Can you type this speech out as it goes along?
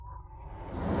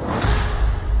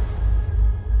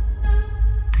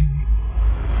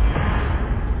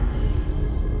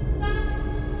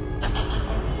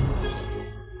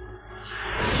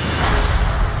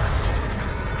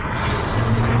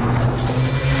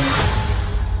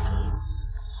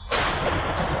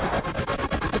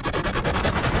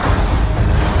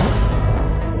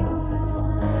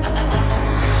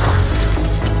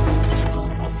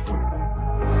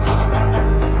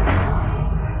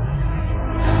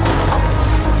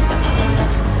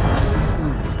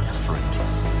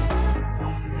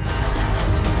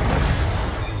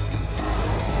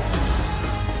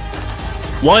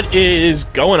What is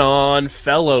going on,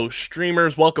 fellow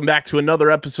streamers? Welcome back to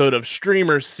another episode of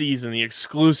Streamer Season, the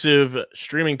exclusive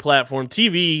streaming platform,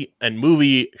 TV, and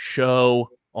movie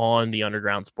show on the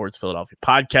Underground Sports Philadelphia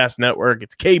Podcast Network.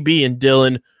 It's KB and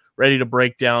Dylan ready to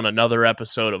break down another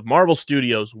episode of Marvel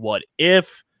Studios' What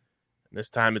If? And this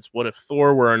time it's What If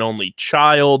Thor were an only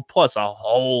child, plus a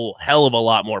whole hell of a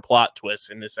lot more plot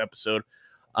twists in this episode,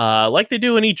 like they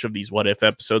do in each of these What If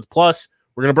episodes. Plus,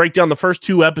 we're going to break down the first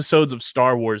two episodes of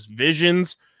Star Wars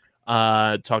Visions,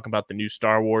 talk about the new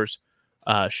Star Wars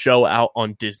show out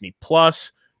on Disney+.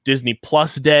 Disney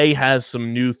Plus Day has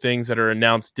some new things that are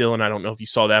announced. Dylan, I don't know if you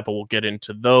saw that, but we'll get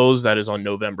into those. That is on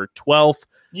November 12th.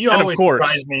 You always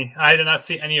surprise me. I did not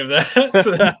see any of that.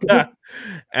 So that's good.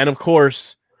 And of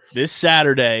course, this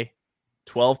Saturday,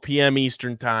 12 p.m.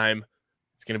 Eastern Time,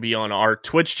 it's going to be on our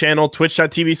Twitch channel,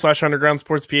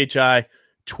 twitch.tv/undergroundsportsphi,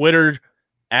 Twitter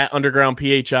at Underground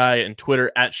PHI, and Twitter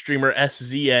at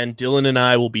StreamerSZN. Dylan and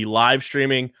I will be live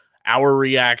streaming our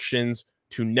reactions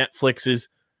to Netflix's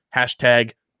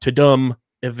hashtag Tudum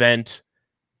event.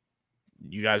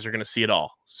 You guys are going to see it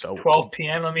all. So 12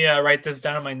 p.m. Let me write this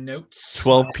down in my notes.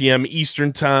 12 p.m.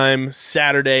 Eastern Time,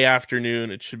 Saturday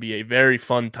afternoon. It should be a very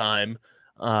fun time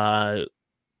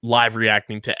live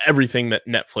reacting to everything that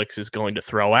Netflix is going to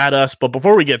throw at us. But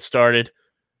before we get started,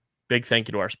 big thank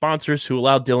you to our sponsors who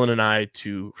allowed Dylan and I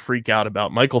to freak out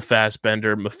about Michael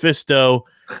Fassbender, Mephisto,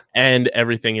 and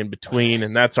everything in between.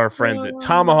 And that's our friends at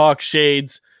Tomahawk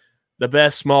Shades, the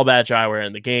best small batch eyewear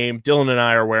in the game. Dylan and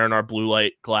I are wearing our blue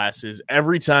light glasses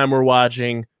every time we're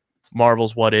watching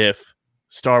Marvel's What If,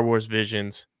 Star Wars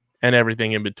Visions, and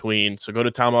everything in between. So go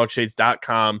to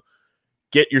tomahawkshades.com,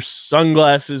 get your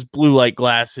sunglasses, blue light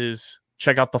glasses,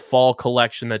 check out the fall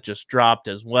collection that just dropped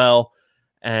as well.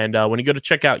 And when you go to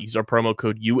checkout, use our promo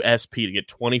code USP to get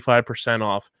 25%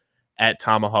 off at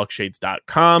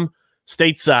tomahawkshades.com.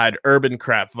 Stateside Urban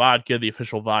Craft Vodka, the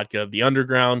official vodka of the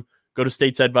Underground. Go to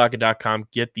statesidevodka.com,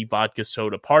 get the vodka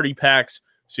soda party packs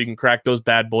so you can crack those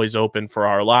bad boys open for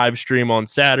our live stream on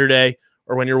Saturday,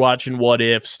 or when you're watching What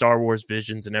If, Star Wars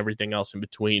Visions, and everything else in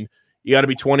between. You got to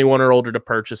be 21 or older to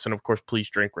purchase, and of course, please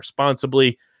drink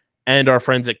responsibly. And our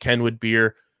friends at Kenwood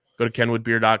Beer. Go to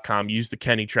kenwoodbeer.com, use the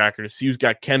Kenny tracker to see who's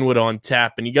got Kenwood on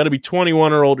tap, and you got to be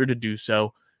 21 or older to do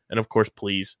so. And of course,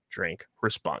 please drink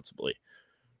responsibly.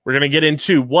 We're going to get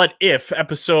into What If,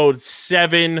 episode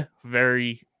 7,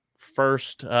 very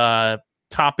first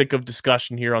topic of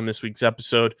discussion here on this week's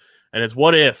episode. And it's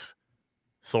What If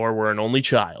Thor were an only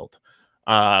child,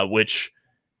 which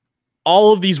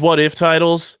all of these What If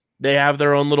titles, they have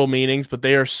their own little meanings, but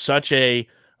they are such a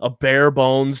bare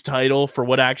bones title for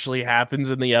what actually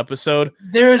happens in the episode.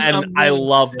 I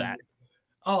love that.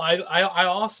 Oh, I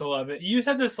also love it. You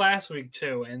said this last week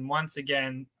too, and once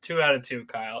again, 2 out of 2,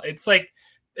 Kyle. It's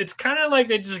kind of like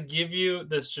they just give you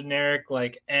this generic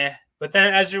but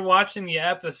then as you're watching the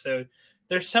episode,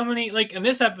 there's so many, like in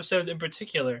this episode in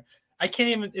particular, I can't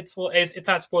even. It's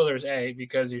not spoilers,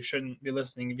 because you shouldn't be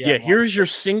listening. If you here's your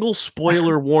single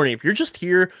spoiler warning. If you're just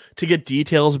here to get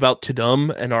details about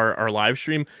Tudum and our live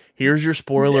stream, here's your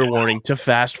spoiler warning to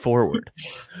fast forward.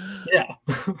 Yeah.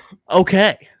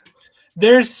 Okay.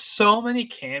 There's so many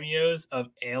cameos of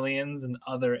aliens and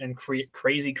other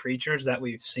crazy creatures that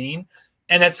we've seen,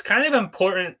 and that's kind of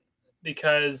important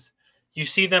because you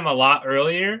see them a lot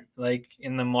earlier, like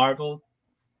in the Marvel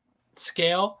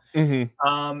scale.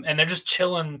 Mm-hmm. And they're just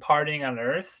chilling, partying on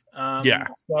Earth.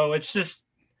 So it's just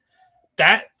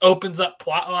that opens up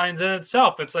plot lines in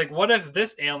itself. It's like, what if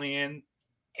this alien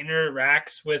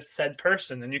interacts with said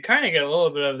person? And you kind of get a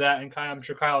little bit of that, and I'm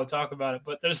sure Kyle will talk about it.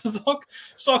 But there's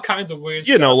all kinds of weird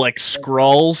stuff. Like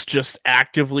Skrulls just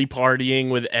actively partying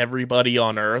with everybody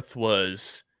on Earth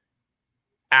was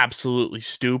absolutely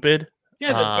stupid.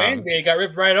 Yeah, the Band-Aid got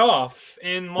ripped right off.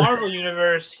 In Marvel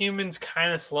Universe, humans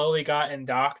kind of slowly got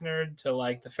indoctrinated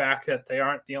to the fact that they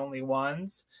aren't the only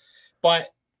ones.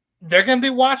 But they're going to be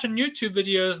watching YouTube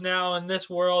videos now in this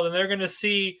world, and they're going to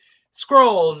see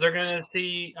Skrulls. They're going to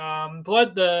see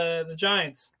the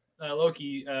Giants,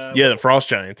 Loki. The Frost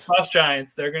Giants. Frost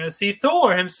Giants. They're going to see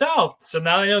Thor himself. So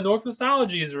now they know Norse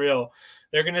mythology is real.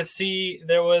 They're going to see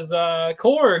there was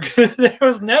Korg. There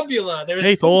was Nebula.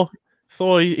 Hey, Thor.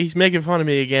 Thor, he's making fun of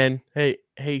me again.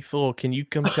 Hey, Thor, can you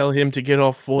come tell him to get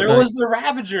off Fortnite? There was the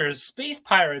Ravagers, space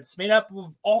pirates made up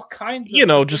of all kinds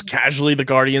of... just casually the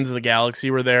Guardians of the Galaxy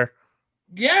were there.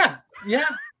 Yeah.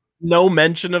 No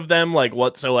mention of them,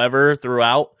 whatsoever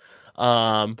throughout.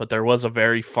 But there was a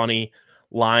very funny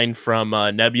line from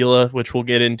Nebula, which we'll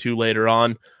get into later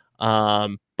on.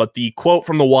 But the quote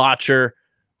from the Watcher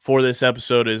for this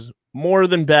episode is, "More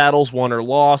than battles won or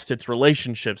lost, it's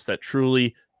relationships that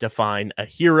truly define a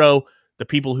hero, the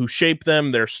people who shape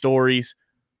them, their stories.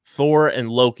 Thor and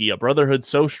Loki, a brotherhood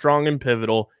so strong and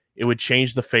pivotal, it would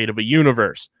change the fate of a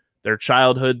universe. Their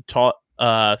childhood taught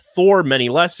Thor many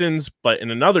lessons, but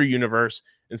in another universe,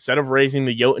 instead of raising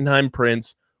the Jotunheim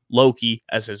prince, Loki,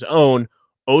 as his own,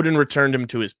 Odin returned him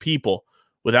to his people.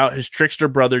 Without his trickster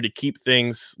brother to keep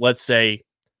things, let's say,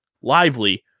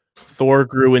 lively, Thor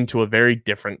grew into a very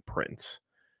different prince.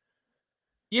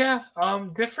 Yeah,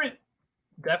 different,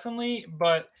 definitely,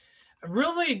 but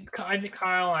really, I think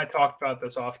Kyle and I talked about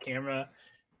this off camera.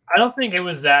 I don't think it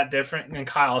was that different, and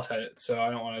Kyle said it, so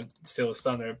I don't want to steal his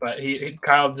thunder. But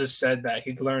Kyle just said that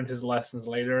he learned his lessons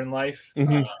later in life,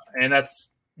 and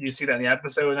that's you see that in the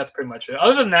episode, and that's pretty much it.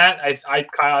 Other than that,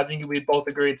 Kyle, I think we both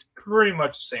agree it's pretty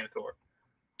much the same Thor.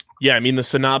 Yeah, I mean the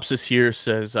synopsis here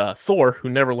says Thor, who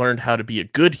never learned how to be a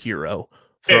good hero,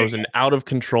 throws an out of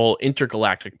control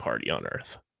intergalactic party on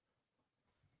Earth,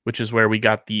 which is where we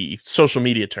got the social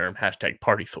media term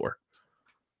 #PartyThor.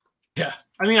 Yeah,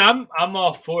 I mean, I'm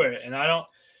all for it, and I don't.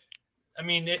 I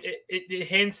mean, it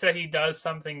hints that he does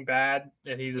something bad,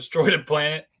 that he destroyed a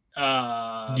planet.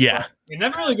 Yeah, he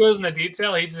never really goes into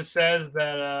detail. He just says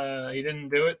that he didn't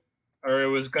do it, or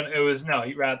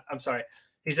I'm sorry.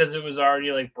 He says it was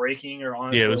already like breaking or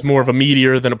on. Yeah, it was more of a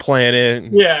meteor than a planet.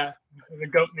 Yeah, the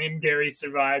goat named Gary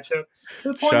survived. So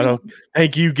shut up.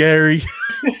 Thank you, Gary.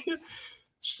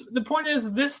 The point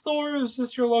is, this Thor is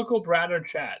just your local Brad or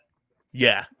Chad.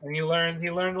 Yeah, and he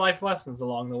learned life lessons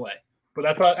along the way. But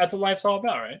that's what life's all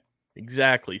about, right?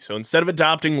 Exactly. So instead of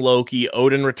adopting Loki,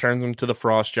 Odin returns him to the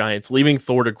Frost Giants, leaving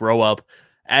Thor to grow up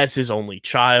as his only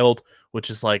child.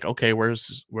 Which is like, okay,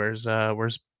 where's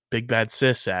Big Bad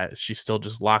Sis at? Is she still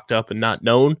just locked up and not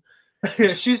known?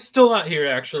 She's still not here,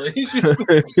 actually.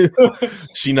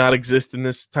 She not exist in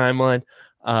this timeline.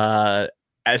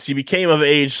 As he became of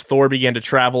age, Thor began to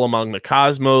travel among the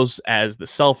cosmos as the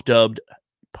self-dubbed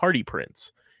Party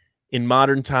Prince. In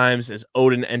modern times, as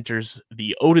Odin enters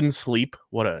the Odin Sleep,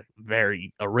 what a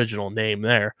very original name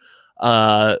there,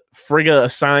 Frigga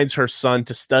assigns her son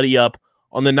to study up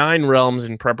on the 9 realms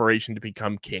in preparation to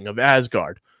become king of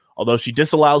Asgard. Although she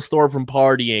disallows Thor from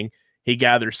partying, he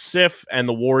gathers Sif and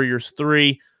the Warriors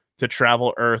 3 to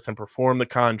travel Earth and perform the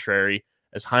contrary,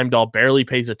 as Heimdall barely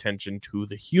pays attention to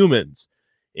the humans.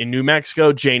 In New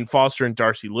Mexico, Jane Foster and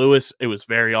Darcy Lewis. It was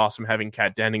very awesome having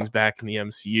Kat Dennings back in the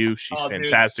MCU. She's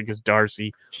fantastic as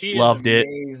Darcy. She Loved is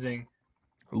amazing.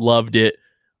 Loved it.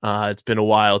 It's been a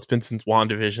while. It's been since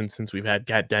WandaVision since we've had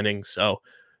Kat Dennings. So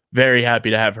very happy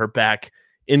to have her back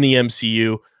in the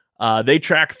MCU. They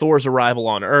track Thor's arrival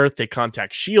on Earth. They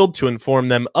contact S.H.I.E.L.D. to inform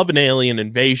them of an alien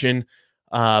invasion,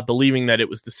 believing that it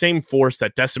was the same force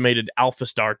that decimated Alpha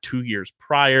Star 2 years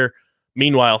prior.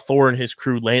 Meanwhile, Thor and his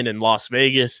crew land in Las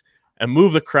Vegas and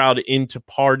move the crowd into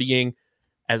partying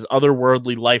as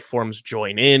otherworldly life forms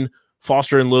join in.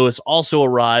 Foster and Lewis also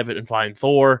arrive and find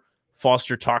Thor.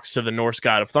 Foster talks to the Norse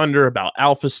god of thunder about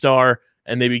Alpha Star,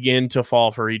 and they begin to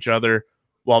fall for each other.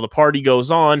 While the party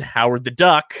goes on, Howard the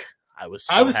Duck, I was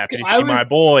happy to see my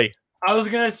boy. I was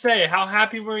going to say, how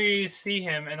happy were you to see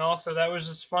him? And also, that was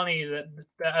just funny that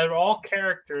out of all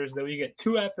characters, that we get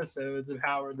 2 episodes of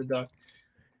Howard the Duck.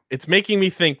 It's making me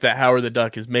think that Howard the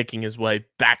Duck is making his way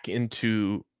back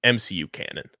into MCU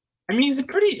canon. I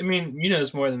mean, you know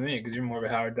this more than me because you're more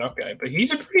of a Howard Duck guy, but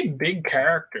he's a pretty big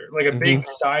character, like a big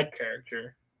side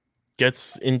character.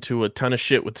 Gets into a ton of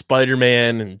shit with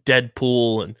Spider-Man and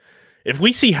Deadpool. And if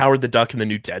we see Howard the Duck in the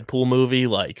new Deadpool movie,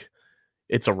 like,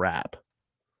 it's a wrap.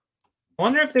 I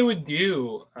wonder if they would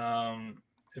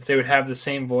if they would have the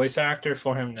same voice actor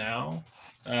for him now.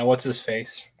 What's his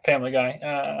face? Family Guy.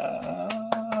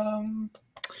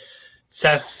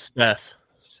 Seth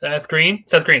Green.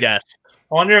 Yes.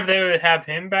 I wonder if they would have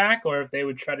him back or if they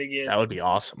would try to get. That would be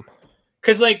awesome.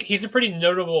 Because he's a pretty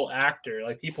notable actor.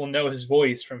 Like people know his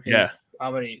voice from his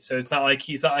comedy, so it's not like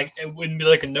it wouldn't be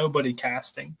like a nobody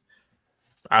casting.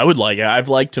 I would like it. I've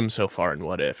liked him so far in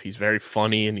What If. He's very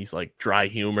funny and he's like dry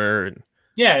humor and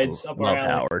it's love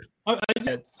Howard.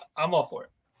 I'm all for it.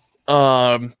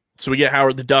 So we get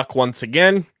Howard the Duck once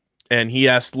again, and he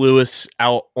asked Lewis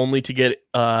out only to get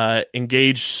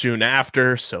engaged soon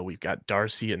after. So we've got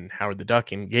Darcy and Howard the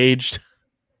Duck engaged.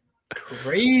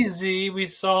 Crazy. We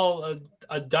saw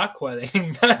a duck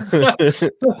wedding.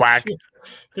 Quack.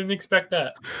 Didn't expect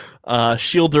that.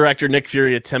 S.H.I.E.L.D. director Nick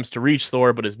Fury attempts to reach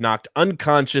Thor, but is knocked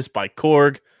unconscious by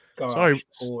Korg. Gosh,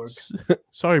 Korg.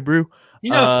 Sorry, Brew.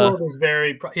 You know, Korg is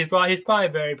he's probably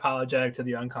very apologetic to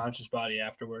the unconscious body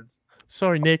afterwards.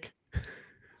 Sorry, Nick.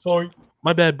 Sorry.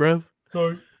 My bad, bro.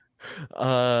 Sorry.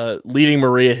 Leading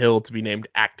Maria Hill to be named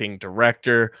acting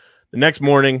director. The next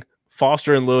morning,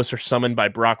 Foster and Lewis are summoned by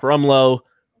Brock Rumlow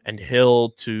and Hill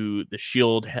to the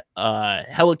SHIELD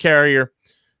helicarrier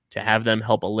to have them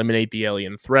help eliminate the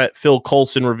alien threat. Phil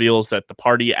Coulson reveals that the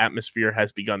party atmosphere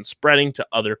has begun spreading to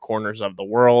other corners of the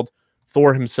world.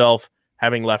 Thor himself,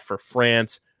 having left for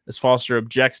France, as Foster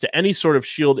objects to any sort of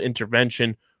SHIELD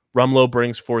intervention, Rumlow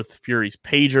brings forth Fury's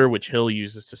pager, which Hill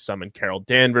uses to summon Carol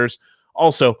Danvers.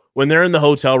 Also, when they're in the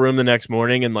hotel room the next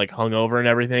morning and like hungover and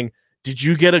everything, did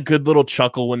you get a good little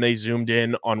chuckle when they zoomed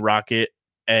in on Rocket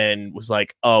and was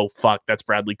like, oh, fuck, that's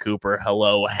Bradley Cooper.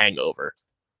 Hello, hangover.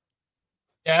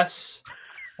 Yes.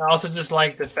 I also just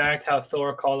like the fact how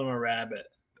Thor called him a rabbit.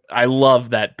 I love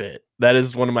that bit. That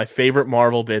is one of my favorite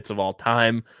Marvel bits of all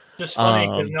time. Just funny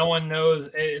because no one knows.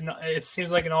 It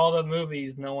seems like in all the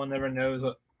movies, no one ever knows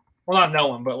what. Well, not no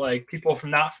one, but like people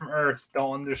not from Earth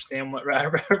don't understand what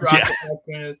Rocket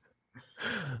Raccoon is.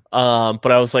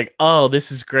 But I was like, oh,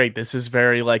 this is great. This is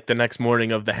very like the next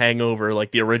morning of The Hangover,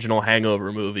 like the original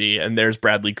Hangover movie. And there's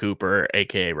Bradley Cooper,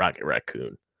 aka Rocket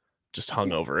Raccoon, just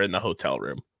hungover in the hotel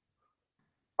room.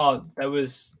 Oh, it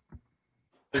was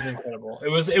incredible. It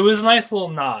was a nice little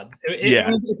nod. It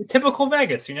was typical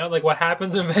Vegas, like what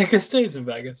happens in Vegas stays in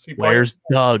Vegas. Where's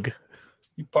Doug?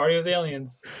 You party with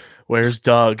aliens. Where's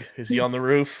Doug? Is he on the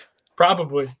roof?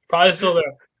 Probably still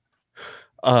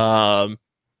there.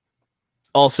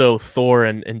 Also, Thor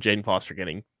and Jane Foster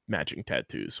getting matching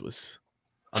tattoos was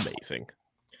amazing.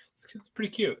 It's pretty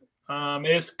cute.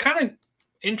 It's kind of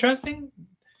interesting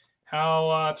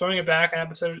how throwing it back a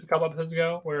couple episodes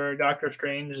ago, where Doctor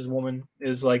Strange's woman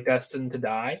is like destined to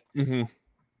die. Mm-hmm.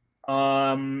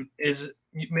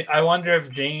 I wonder if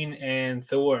Jane and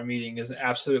Thor are meeting is an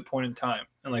absolute point in time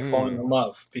and like falling in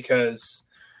love, because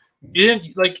you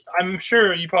didn't I'm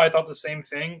sure you probably thought the same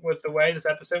thing with the way this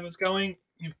episode was going.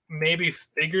 You maybe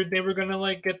figured they were gonna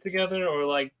like get together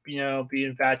or be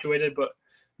infatuated, but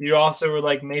you also were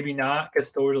like maybe not,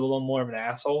 because Thor's a little more of an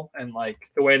asshole and like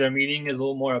the way they're meeting is a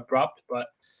little more abrupt. But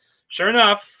sure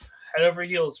enough, head over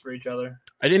heels for each other.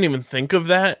 I didn't even think of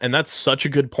that, and that's such a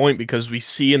good point, because we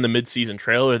see in the mid-season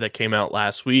trailer that came out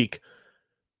last week,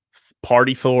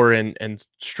 Party Thor and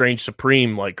Strange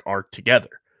Supreme are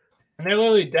together. And they're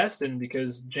literally destined,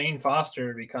 because Jane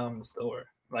Foster becomes Thor.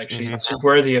 She's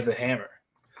worthy of the hammer.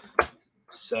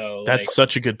 So that's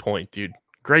such a good point, dude.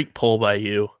 Great pull by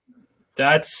you.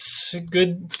 That's a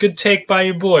good take by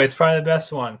your boy. It's probably the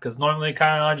best one, because normally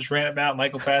Kyle and I just rant about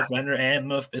Michael Fassbender and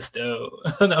Mephisto.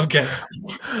 No, I'm kidding.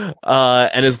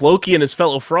 And as Loki and his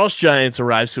fellow Frost Giants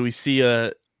arrive, so we see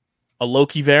a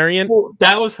Loki variant. Oh,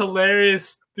 that was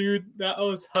hilarious, dude. That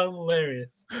was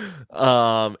hilarious.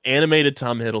 Animated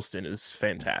Tom Hiddleston is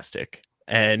fantastic.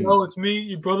 And it's me,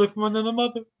 your brother from another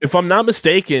mother. If I'm not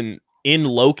mistaken, in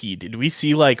Loki, did we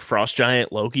see Frost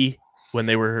Giant Loki when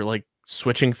they were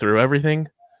switching through everything?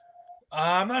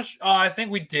 I'm not sure. I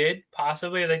think we did,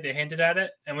 possibly. I think they hinted at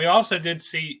it. And we also did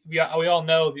see, we all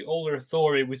know the older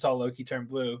Thor, we saw Loki turn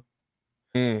blue.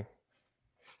 They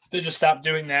just stopped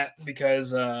doing that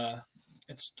because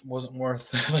it wasn't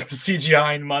worth the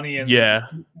CGI and money.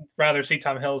 And rather see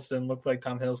Tom Hiddleston look like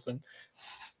Tom Hiddleston.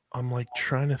 I'm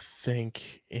trying to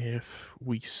think if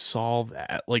we saw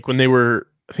that. When they were,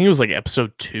 I think it was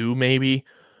episode 2 maybe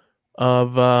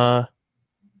of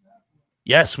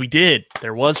yes, we did.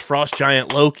 There was Frost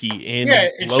Giant Loki in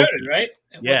it Loki. showed it, right?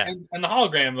 Yeah. And the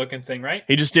hologram looking thing, right?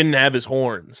 He just didn't have his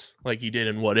horns like he did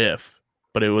in What If,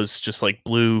 but it was just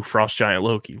blue Frost Giant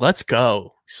Loki. Let's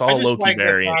go. We saw a Loki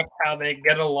variant. The fact how they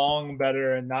get along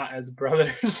better and not as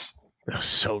brothers. That was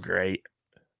so great.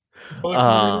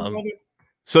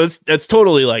 So that's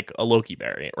totally a Loki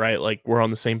variant, right? We're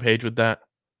on the same page with that.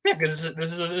 Yeah, because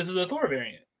this is a Thor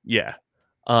variant. Yeah.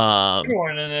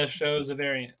 Everyone in this show is a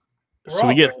variant. So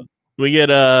we get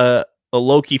a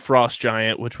Loki Frost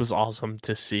Giant, which was awesome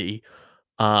to see.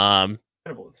 And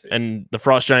the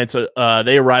Frost Giants,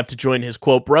 they arrive to join his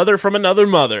quote brother from another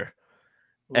mother,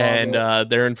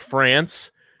 they're in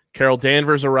France. Carol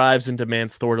Danvers arrives and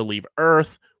demands Thor to leave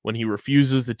Earth. When he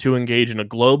refuses, the two engage in a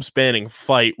globe-spanning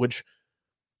fight.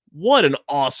 What an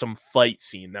awesome fight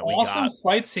scene that we got! Awesome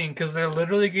fight scene, because they're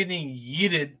literally getting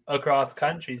yeeted across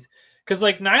countries. Because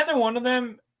neither one of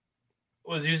them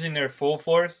was using their full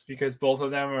force, because both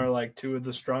of them are two of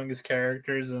the strongest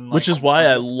characters, and which is why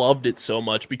I loved it so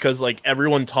much, because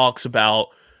everyone talks about,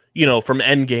 from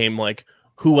Endgame,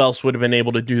 who else would have been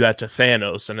able to do that to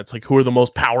Thanos, and it's who are the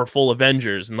most powerful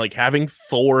Avengers, and having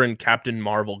Thor and Captain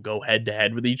Marvel go head to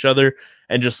head with each other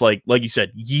and just like you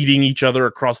said, yeeting each other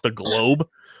across the globe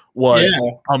was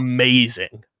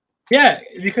amazing. Yeah,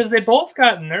 because they both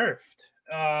got nerfed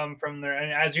from their,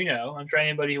 and as you know, I'm sure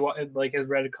anybody who has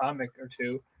read a comic or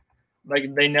two,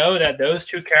 Like they know that those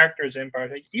two characters in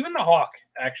particular, even the Hawk,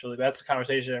 actually, that's a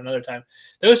conversation another time.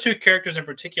 Those two characters in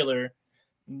particular,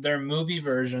 their movie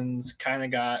versions kind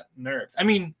of got nerfed. I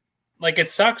mean, like it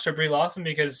sucks for Brie Larson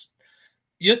because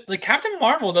like Captain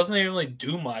Marvel doesn't even really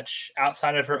do much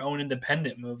outside of her own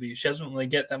independent movie. She doesn't really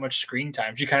get that much screen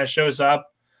time. She kind of shows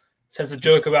up, says a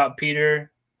joke about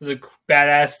Peter. There's a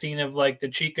badass scene of like the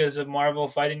chicas of Marvel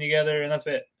fighting together, and that's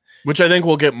it. Which I think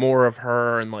we'll get more of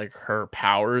her and like her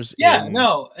powers. And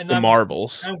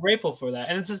Marvels. I'm grateful for that,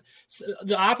 and it's just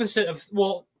the opposite of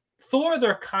Thor.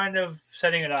 They're kind of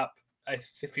setting it up. I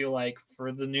feel like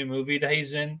for the new movie that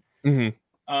he's in. Mm-hmm.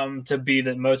 To be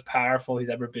the most powerful he's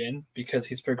ever been because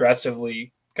he's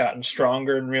progressively gotten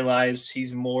stronger and realized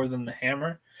he's more than the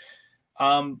hammer.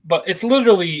 But it's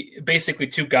literally basically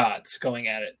two gods going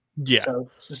at it. Yeah. So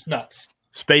it's just nuts.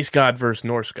 Space god versus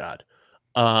Norse god.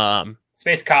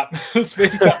 Space cop.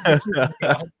 Space cop versus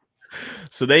god.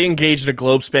 So they engage in a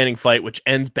globe-spanning fight, which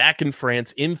ends back in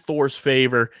France in Thor's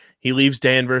favor. He leaves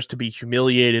Danvers to be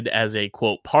humiliated as a,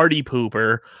 quote, party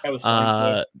pooper. That was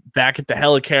funny, back at the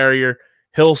helicarrier,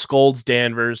 Hill scolds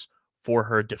Danvers for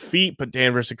her defeat, but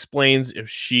Danvers explains if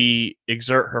she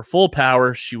exert her full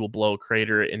power, she will blow a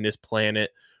crater in this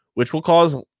planet, which will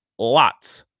cause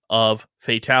lots of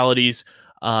fatalities.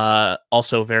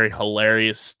 Also very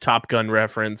hilarious Top Gun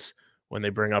reference when they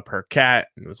bring up her cat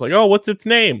and it was like, oh, what's its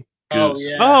name? Goose.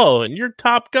 And you're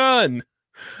Top Gun.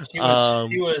 She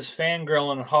was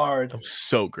fangirling hard. That was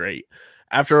so great.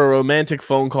 After a romantic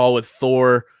phone call with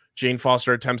Thor, Jane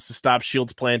Foster attempts to stop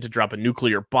S.H.I.E.L.D.'s plan to drop a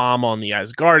nuclear bomb on the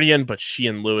Asgardian, but she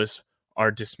and Lewis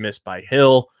are dismissed by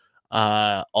Hill.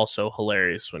 Also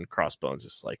hilarious when Crossbones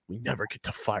is like, we never get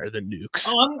to fire the nukes.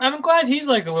 Oh, I'm glad he's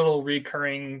like a little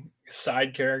recurring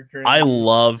side character. I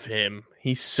love him.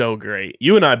 He's so great.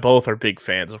 You and I both are big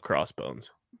fans of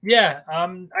Crossbones. Yeah,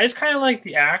 I just kind of like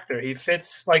the actor. He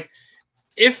fits, like,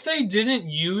 if they didn't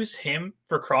use him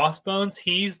for Crossbones,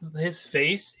 his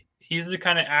face, he's the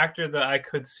kind of actor that I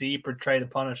could see portray the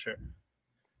Punisher.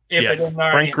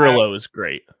 Frank Grillo is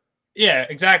great. Yeah,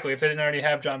 exactly. If they didn't already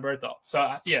have John Berthel.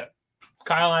 So, yeah,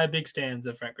 Kyle and I are big stands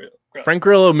of Frank Grillo. Frank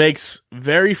Grillo makes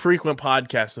very frequent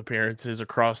podcast appearances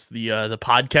across the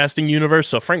podcasting universe.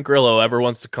 So, Frank Grillo ever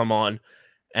wants to come on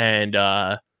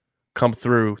and come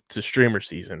through to streamer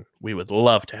season, we would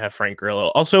love to have Frank Grillo.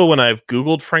 Also, when I've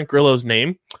Googled Frank Grillo's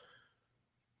name, it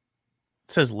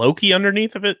says Loki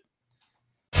underneath of it.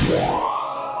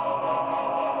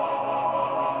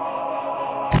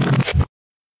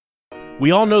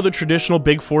 We all know the traditional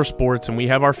Big Four sports, and we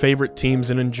have our favorite teams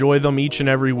and enjoy them each and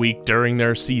every week during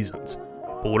their seasons.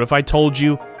 But what if I told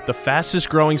you the fastest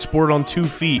growing sport on 2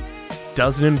 feet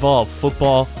doesn't involve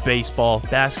football, baseball,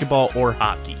 basketball, or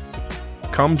hockey?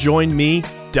 Come join me,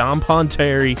 Dom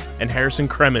Ponteri, and Harrison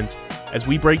Kremens as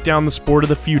we break down the sport of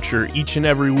the future each and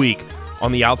every week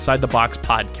on the Outside the Box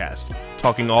podcast,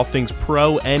 talking all things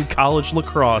pro and college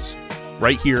lacrosse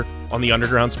right here on the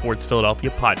Underground Sports Philadelphia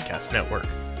Podcast Network.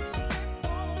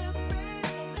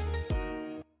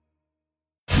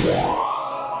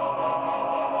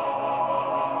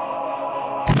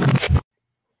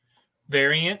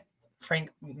 Variant Frank.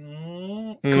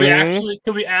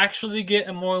 Could we actually get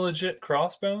a more legit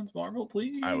Crossbones Marvel,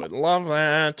 please? I would love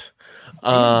that.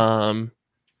 So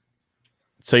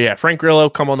yeah, Frank Grillo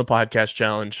come on the podcast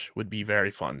challenge would be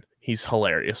very fun. He's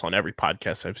hilarious on every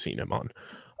podcast I've seen him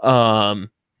on.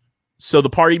 So the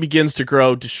party begins to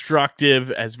grow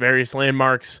destructive as various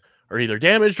landmarks are either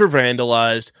damaged or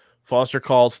vandalized. Foster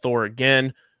calls Thor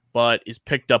again, but is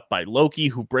picked up by Loki,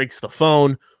 who breaks the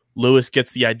phone. Lewis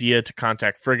gets the idea to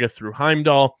contact Frigga through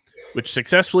Heimdall, which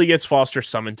successfully gets Foster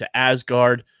summoned to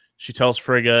Asgard. She tells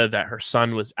Frigga that her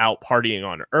son was out partying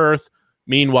on Earth.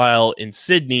 Meanwhile, in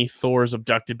Sydney, Thor is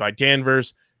abducted by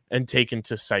Danvers and taken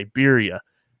to Siberia.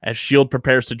 As S.H.I.E.L.D.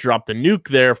 prepares to drop the nuke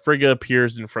there, Frigga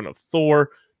appears in front of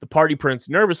Thor. The party prince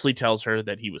nervously tells her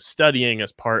that he was studying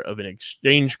as part of an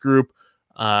exchange group.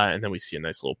 And then we see a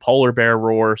nice little polar bear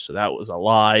roar, so that was a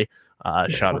lie.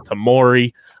 Shout out to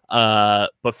Maury.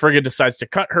 But Frigga decides to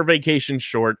cut her vacation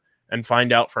short and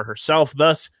find out for herself.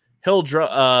 Thus, Hill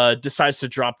decides to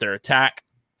drop their attack.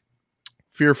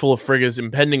 Fearful of Frigga's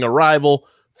impending arrival,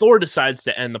 Thor decides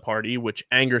to end the party, which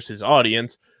angers his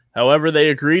audience. However, they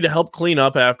agree to help clean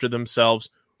up after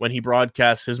themselves when he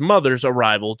broadcasts his mother's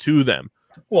arrival to them.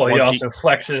 Well, he also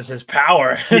flexes his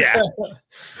power. Yeah.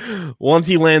 Once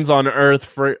she lands on Earth,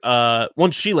 Frigga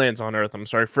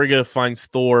finds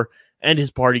Thor and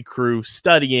his party crew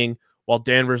studying while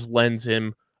Danvers lends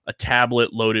him a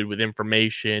tablet loaded with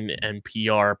information and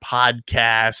PR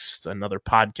podcasts, another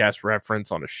podcast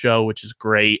reference on a show, which is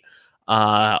great,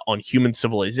 on human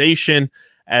civilization.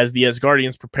 As the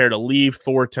Asgardians prepare to leave,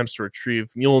 Thor attempts to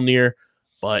retrieve Mjolnir,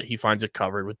 but he finds it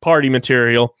covered with party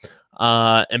material.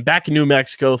 And back in New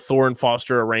Mexico, Thor and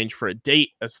Foster arrange for a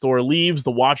date. As Thor leaves,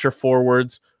 the Watcher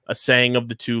forwards a saying of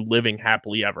the two living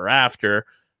happily ever after.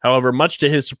 However, much to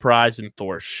his surprise and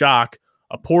Thor's shock,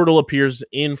 a portal appears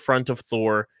in front of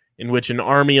Thor, in which an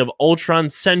army of Ultron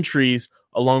sentries,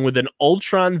 along with an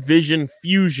Ultron Vision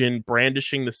fusion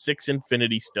brandishing the 6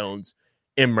 Infinity Stones,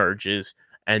 emerges.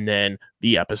 And then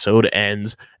the episode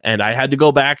ends. And I had to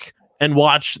go back and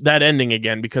watch that ending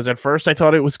again, because at first I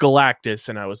thought it was Galactus,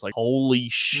 and I was like, holy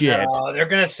shit. No, they're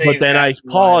going to say. But then I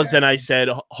paused and I said,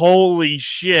 holy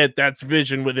shit, that's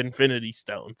Vision with Infinity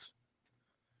Stones.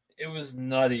 It was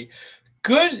nutty.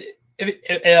 Good.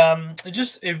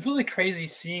 It's really crazy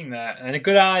seeing that. And a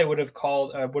good eye would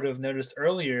have noticed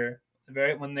earlier,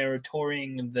 right when they were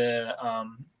touring the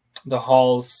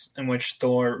halls in which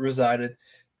Thor resided,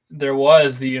 there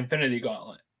was the Infinity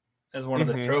Gauntlet as one of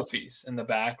the trophies in the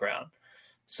background.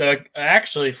 So it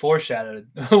actually foreshadowed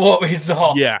what we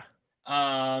saw. Yeah.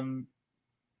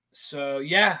 So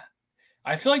yeah,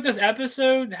 I feel like this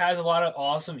episode has a lot of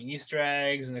awesome Easter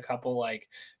eggs and a couple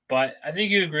but I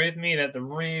think you agree with me that the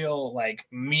real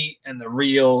meat and the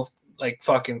real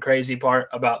fucking crazy part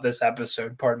about this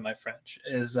episode, pardon my French,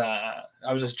 is I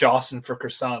was just jostling for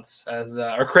croissants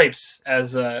or crepes,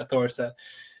 as Thor said,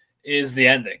 is the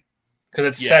ending. Because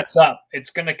it sets up, it's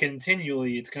going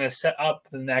to set up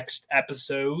the next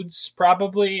episodes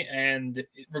probably, and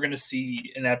we're going to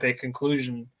see an epic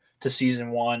conclusion to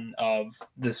season 1 of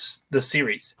this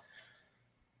series.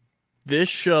 This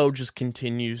show just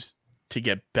continues to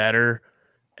get better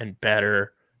and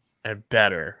better and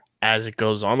better as it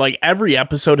goes on. Every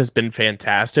episode has been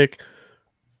fantastic,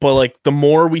 but the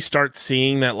more we start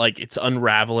seeing that it's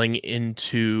unraveling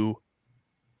into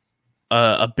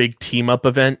a big team up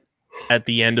event at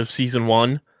the end of season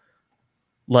 1,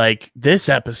 this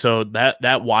episode,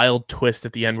 that wild twist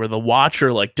at the end where the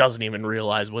Watcher doesn't even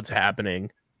realize what's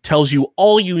happening, tells you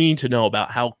all you need to know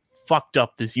about how fucked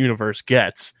up this universe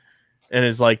gets, and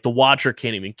is the Watcher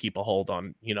can't even keep a hold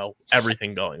on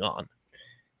everything going on.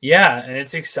 Yeah, and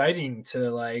it's exciting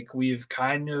to we've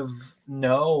kind of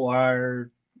know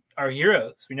our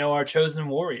heroes. We know our chosen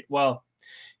warrior. Well,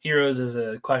 heroes is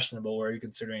a questionable word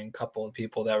considering a couple of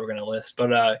people that we're going to list.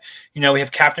 But, we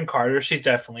have Captain Carter. She's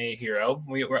definitely a hero.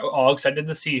 We're all excited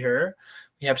to see her.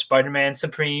 We have Spider-Man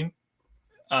Supreme.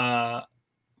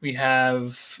 We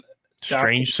have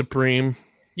Strange Supreme.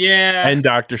 Yeah. And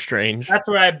Doctor Strange. That's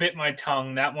where I bit my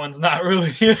tongue. That one's not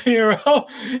really a hero.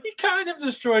 He kind of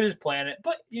destroyed his planet.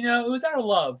 But, it was out of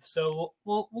love. So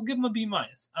we'll give him a B-.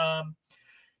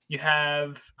 You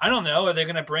have, I don't know, are they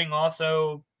going to bring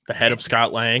also the head of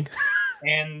Scott Lang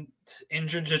and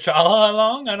injured T'Challa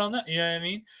along? I don't know. You know what I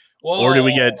mean? Whoa. Or do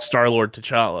we get Star-Lord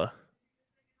T'Challa?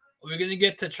 We're going to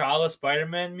get T'Challa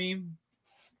Spider-Man meme?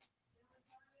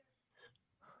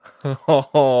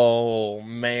 Oh,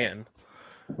 man.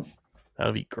 That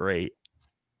would be great.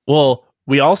 Well,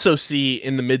 we also see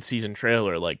in the mid-season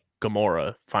trailer,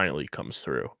 Gamora finally comes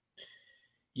through.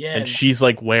 Yeah. And she's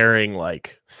wearing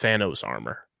Thanos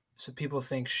armor. So people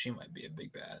think she might be a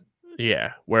big bad.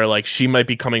 Yeah, where she might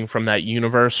be coming from that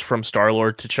universe from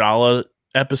Star-Lord T'Challa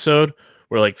episode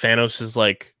where Thanos is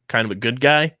kind of a good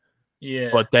guy. Yeah.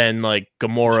 But then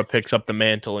Gamora picks up the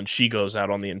mantle and she goes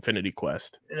out on the Infinity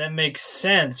Quest. That makes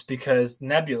sense because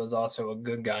Nebula is also a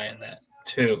good guy in that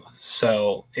too.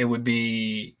 So it would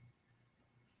be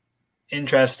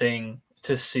interesting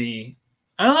to see.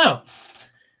 I don't know.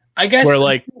 I guess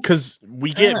because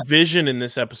we get Vision in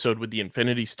this episode with the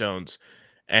Infinity Stones,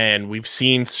 and we've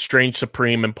seen Strange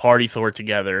Supreme and Party Thor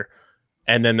together,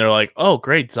 and then they're like, "Oh,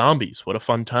 great, zombies! What a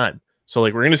fun time!" So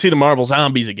we're gonna see the Marvel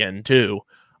zombies again too,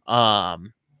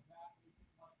 and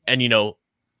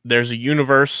there's a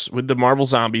universe with the Marvel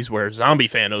zombies where Zombie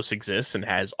Thanos exists and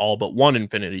has all but one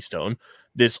Infinity Stone.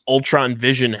 This Ultron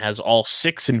Vision has all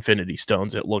 6 Infinity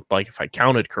Stones, it looked like, if I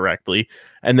counted correctly.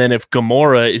 And then if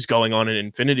Gamora is going on an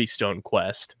Infinity Stone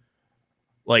quest,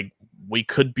 we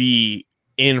could be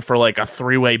in for a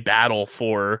 3-way battle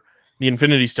for the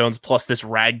Infinity Stones plus this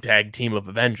ragtag team of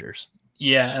Avengers.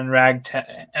 Yeah, and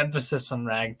ragtag, emphasis on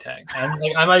ragtag. I'm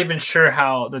not even sure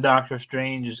how the Doctor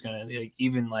Strange is going to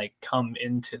even come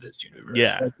into this universe.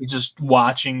 Yeah. He's just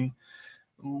watching.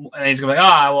 And he's gonna be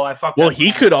I fucked up.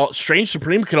 Well, Strange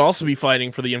Supreme could also be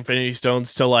fighting for the Infinity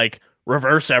Stones to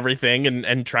reverse everything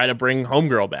and try to bring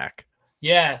Homegirl back.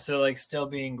 Yeah, so still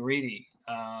being greedy.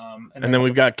 And then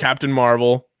we've got Captain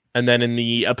Marvel, and then in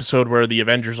the episode where the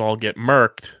Avengers all get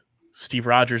murked, Steve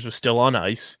Rogers was still on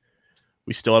ice.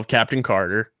 We still have Captain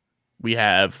Carter. We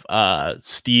have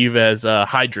Steve as a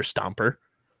Hydra Stomper.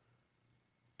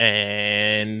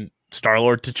 and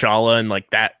Star-Lord, T'Challa, and like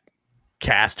that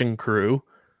cast and crew.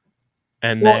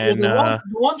 And Well, then, the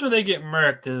ones where they get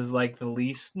murked is like the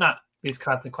least, not least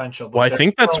consequential. But well, I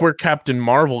think that's where Captain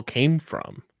Marvel came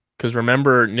from. Because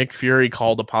remember, Nick Fury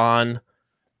called upon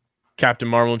Captain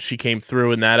Marvel and she came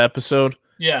through in that episode.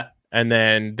 Yeah. And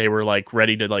then they were like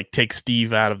ready to like take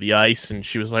Steve out of the ice. And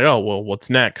she was like, oh, well, what's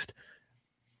next?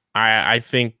 I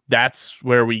think that's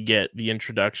where we get the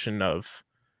introduction of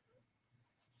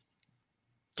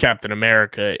Captain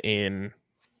America in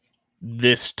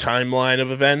this timeline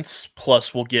of events.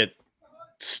 Plus, we'll get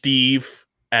Steve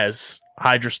as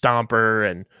Hydra Stomper,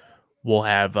 and we'll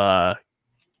have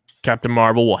Captain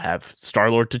Marvel, we'll have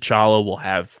Star-Lord, T'Challa, we'll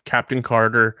have Captain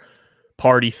Carter,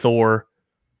 Party Thor,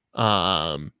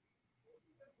 and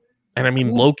I mean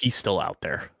Loki's still out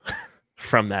there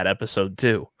from that episode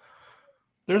too.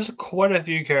 There's quite a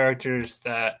few characters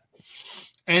that,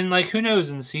 and like who knows,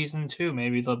 in season 2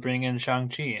 maybe they'll bring in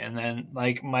Shang-Chi, and then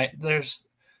like there's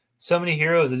so many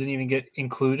heroes that didn't even get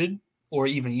included or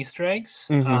even Easter eggs,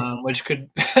 which could,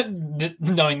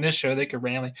 knowing this show, they could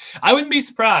randomly. I wouldn't be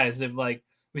surprised if like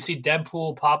we see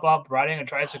Deadpool pop up riding a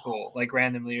tricycle like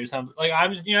randomly or something. Like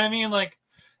I'm just, you know what I mean? Like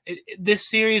this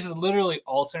series is literally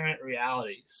alternate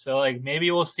realities. So like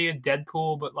maybe we'll see a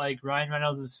Deadpool, but like Ryan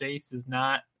Reynolds' face is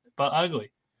not but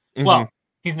ugly. Mm-hmm. Well,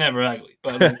 he's never ugly,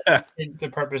 but in the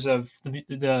purpose of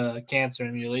the cancer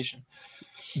and mutilation.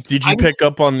 Did you pick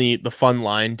up on the fun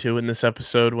line too in this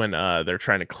episode when they're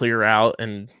trying to clear out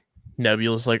and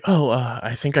Nebula's like, "Oh,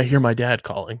 I think I hear my dad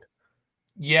calling."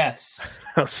 Yes.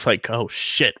 I was like, "Oh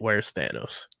shit, where's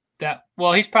Thanos?"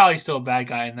 Well, he's probably still a bad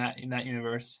guy in that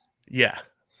universe. Yeah.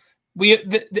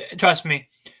 Trust me.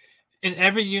 In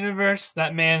every universe,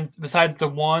 that man, besides the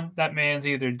one, that man's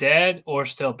either dead or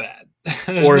still bad.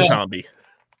 Or a zombie.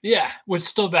 Yeah, which is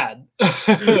still bad.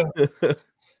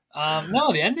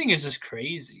 No, the ending is just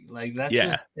crazy. Like that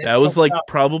was like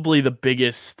probably the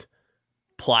biggest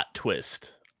plot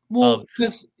twist. Well,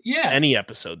 any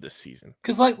episode this season.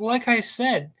 Because like I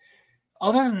said,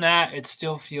 other than that, it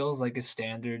still feels like a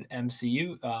standard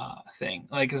MCU thing.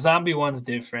 Like the zombie one's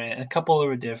different, and a couple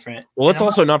were different. Well, let's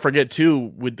also not forget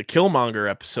too with the Killmonger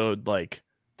episode, like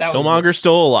Killmonger's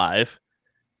still alive,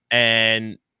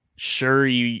 and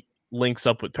Shuri links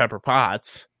up with Pepper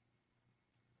Potts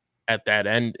at that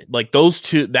end. Like those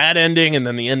two, that ending and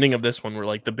then the ending of this one were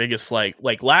like the biggest.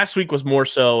 Like last week was more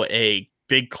so a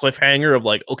big cliffhanger of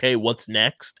like, okay, what's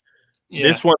next? Yeah.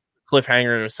 This one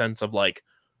cliffhanger in a sense of like,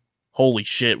 holy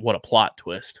shit, what a plot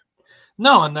twist.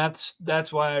 No, and that's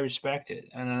why I respect it,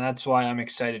 and that's why I'm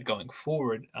excited going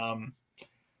forward.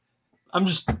 I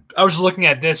was looking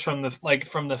at this from the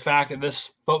fact that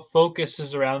this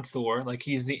focuses around Thor, like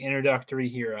he's the introductory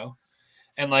hero,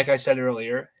 and like I said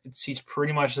earlier, he's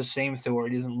pretty much the same Thor.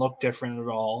 He doesn't look different at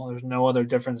all. There's no other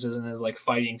differences in his like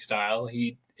fighting style.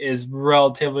 He is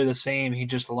relatively the same. He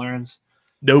just learns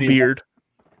no beard.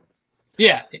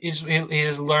 Yeah, he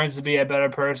just learns to be a better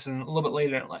person a little bit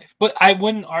later in life. But I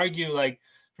wouldn't argue, like,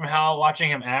 from how watching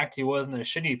him act, he wasn't a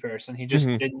shitty person. He just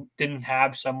didn't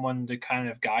have someone to kind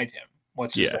of guide him,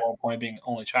 which is the whole point, being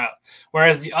only child.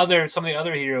 Whereas some of the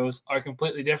other heroes are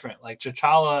completely different. Like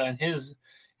T'Challa and his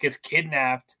gets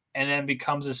kidnapped and then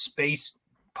becomes a space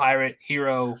pirate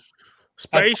hero.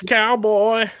 Space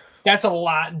cowboy. That's a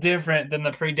lot different than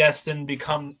the predestined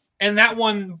become. And that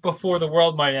one, before the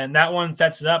world might end, that one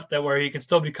sets it up that where he can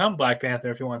still become Black Panther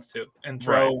if he wants to, and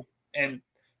throw and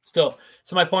still.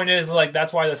 So my point is, like,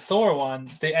 that's why the Thor one,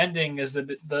 the ending was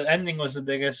the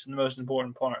biggest and the most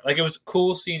important part. Like, it was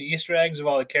cool seeing Easter eggs of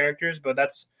all the characters, but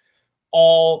that's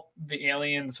all the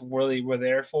aliens really were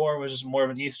there for, was just more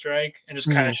of an Easter egg and just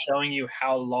kind of showing you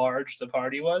how large the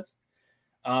party was.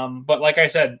 But like I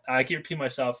said, I keep repeating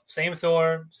myself: same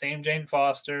Thor, same Jane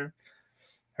Foster.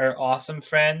 Her awesome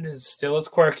friend is still as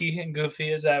quirky and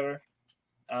goofy as ever.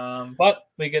 But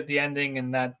we get the ending,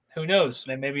 and that, who knows?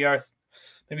 Maybe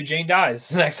Jane dies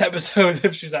the next episode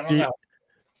if she's, I don't know.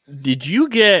 Did you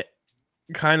get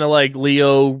kind of like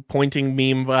Leo pointing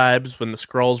meme vibes when the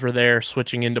Skrulls were there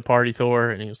switching into Party Thor?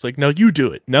 And he was like, no, you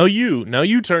do it. No,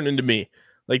 you turn into me.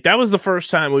 Like, that was the first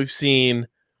time we've seen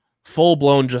full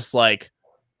blown just like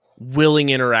willing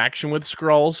interaction with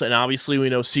Skrulls, and obviously we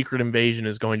know Secret Invasion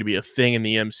is going to be a thing in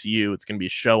the MCU. It's going to be a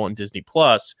show on Disney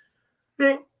Plus.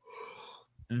 Yeah.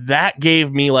 That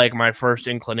gave me like my first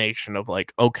inclination of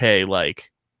like, okay, like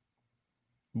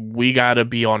we got to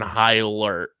be on high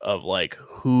alert of like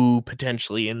who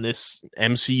potentially in this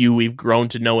MCU we've grown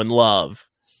to know and love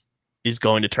is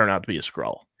going to turn out to be a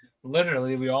Skrull.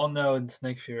 Literally, we all know it's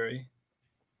Nick Fury.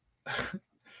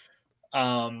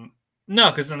 No,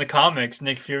 because in the comics,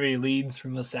 Nick Fury leads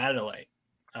from the satellite.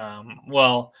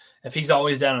 Well, if he's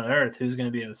always down on Earth, who's going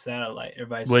to be in the satellite or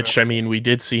vice Which, versa? I mean, we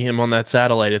did see him on that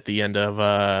satellite at the end of,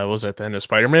 was that the end of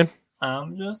Spider-Man?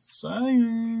 I'm just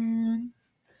saying.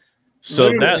 So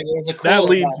Literally, there's a quote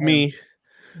leads about him.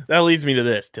 me to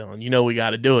this, Dylan. You know we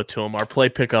got to do it to him. Our play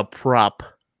pickup prop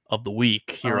of the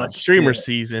week here on Streamer Shit.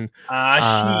 Season.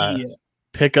 Shit.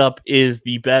 Pickup is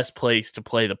the best place to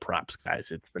play the props,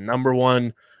 guys. It's the number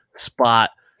one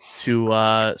spot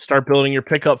to start building your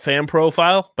pickup fan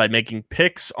profile by making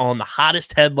picks on the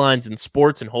hottest headlines in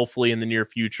sports and hopefully in the near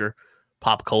future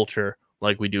pop culture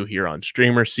like we do here on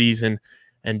Streamer Season.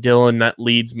 And Dylan, that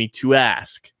leads me to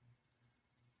ask,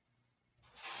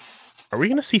 are we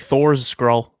going to see Thor's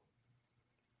Skrull?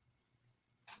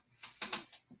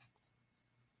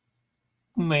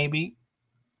 Maybe.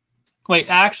 Wait,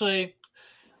 actually,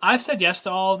 I've said yes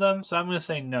to all of them, so I'm going to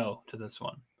say no to this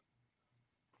one.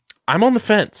 I'm on the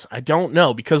fence. I don't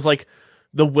know because like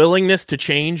the willingness to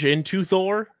change into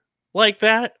Thor like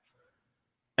that,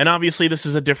 and obviously this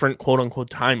is a different quote unquote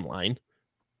timeline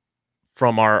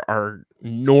from our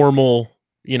normal,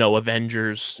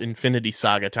 Avengers Infinity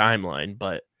Saga timeline,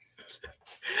 but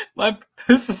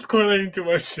this is correlating to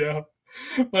our show.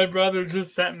 My brother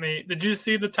just sent me. Did you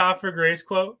see the Topher Grace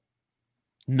quote?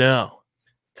 No.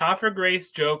 Topher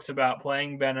Grace jokes about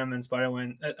playing Venom and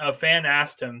Spider-Man. A fan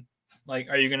asked him, like,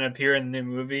 are you going to appear in the new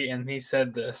movie? And he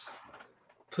said this.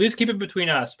 Please keep it between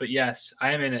us, but yes,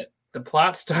 I am in it. The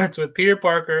plot starts with Peter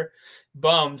Parker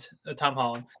Tom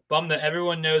Holland, bummed that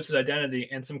everyone knows his identity,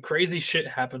 and some crazy shit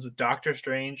happens with Doctor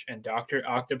Strange and Dr.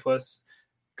 Octopus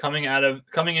coming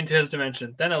into his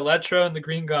dimension. Then Electro and the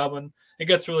Green Goblin. It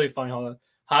gets really funny. Hold on.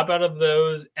 Hop out of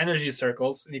those energy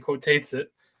circles, and he quotates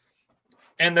it.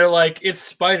 And they're like, it's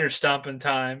spider stomping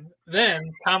time.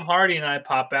 Then Tom Hardy and I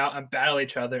pop out and battle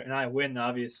each other, and I win,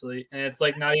 obviously. And it's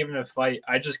like not even a fight.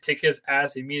 I just kick his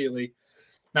ass immediately.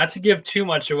 Not to give too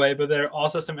much away, but there are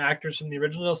also some actors from the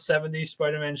original 70s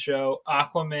Spider-Man show,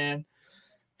 Aquaman,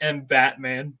 and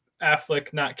Batman.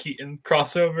 Affleck, not Keaton,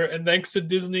 crossover. And thanks to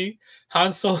Disney,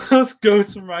 Han Solo's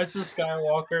ghost from Rise of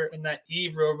Skywalker and that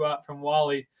Eve robot from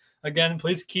WALL-E. Again,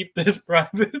 please keep this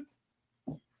private.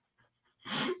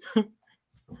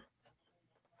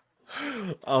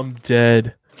 I'm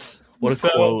dead. What a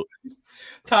quote.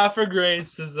 Topher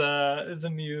Grace is a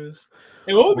muse.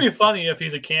 It would be funny if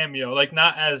he's a cameo, like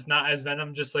not as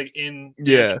Venom, just like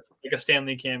like a Stan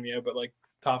Lee cameo, but like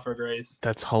Topher Grace.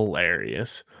 That's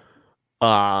hilarious.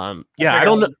 I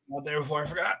don't know. Out there before I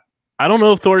forgot. I don't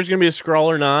know if Thor's gonna be a Skrull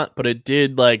or not, but it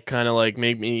did like kind of like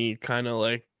make me kind of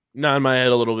like nod my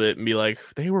head a little bit and be like,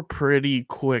 they were pretty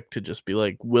quick to just be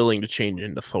like willing to change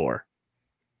into Thor.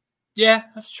 Yeah,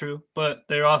 that's true, but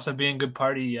they're also being good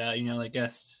party, like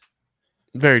guests.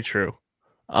 Very true.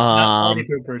 Not party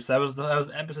poopers. That was the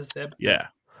emphasis. The episode. Yeah.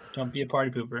 Don't be a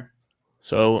party pooper.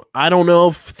 So I don't know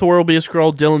if Thor will be a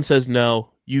Skrull. Dylan says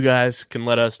no. You guys can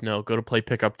let us know. Go to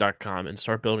playpickup.com and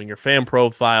start building your fan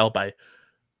profile by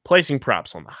placing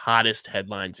props on the hottest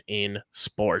headlines in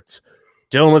sports.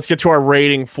 Dylan, let's get to our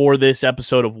rating for this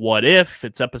episode of What If.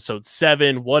 It's episode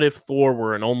 7. What if Thor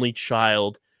were an only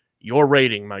child? Your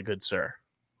rating, my good sir.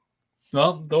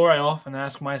 Well, though I often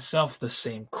ask myself the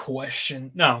same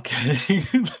question. No, I'm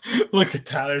kidding. Look at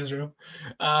Tyler's room.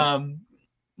 I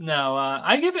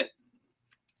give it,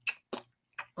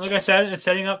 like I said, it's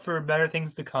setting up for better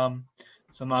things to come.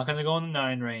 So I'm not going to go in the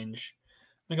 9 range.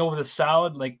 I'm going to go with a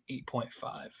solid,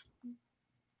 8.5.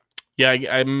 Yeah,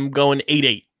 I'm going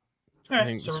 8.8. All right, I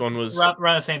think so this one was we're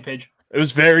on the same page. It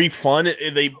was very fun.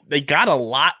 They got a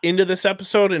lot into this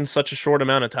episode in such a short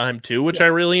amount of time too, which I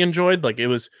really enjoyed. Like it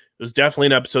was definitely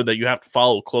an episode that you have to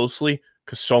follow closely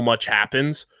because so much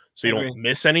happens, so you don't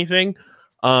miss anything.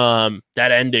 That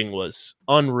ending was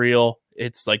unreal.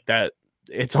 It's like that.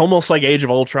 It's almost like Age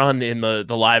of Ultron in the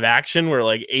live action, where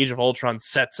like Age of Ultron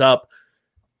sets up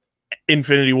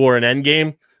Infinity War and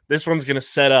Endgame. This one's gonna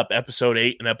set up episode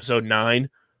 8 and episode 9.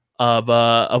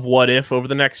 Of What If over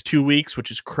the next 2 weeks, which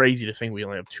is crazy to think we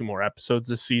only have 2 more episodes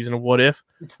this season of What If.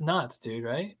 It's nuts, dude,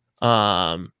 right?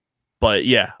 But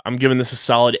yeah, I'm giving this a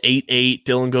solid 8.8.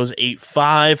 Dylan goes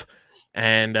 8.5,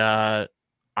 and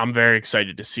I'm very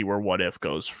excited to see where What If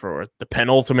goes for the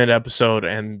penultimate episode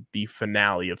and the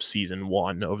finale of season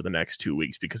 1 over the next 2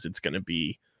 weeks, because it's going to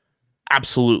be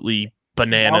absolutely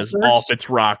bananas, off its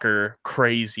rocker,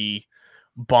 crazy,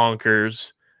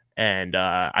 bonkers, and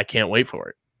I can't wait for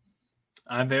it.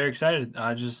 I'm very excited.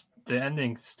 The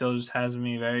ending still just has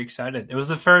me very excited. It was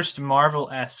the first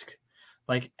Marvel-esque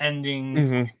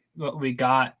ending what we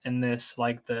got in this,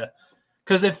 because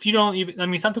Because if you don't even, I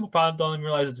mean, some people probably don't even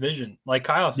realize it's Vision. Like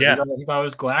Kyle said, he thought it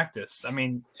was Galactus. I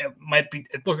mean, it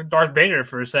looked like Darth Vader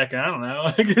for a second. I don't know.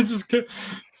 Like it's just good.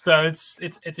 So it's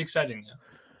exciting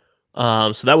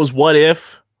now. So that was What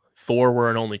If Thor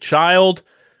Were an Only Child.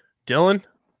 Dylan,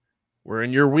 we're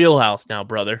in your wheelhouse now,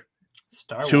 brother.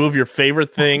 Star Wars. Two of your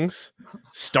favorite things,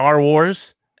 Star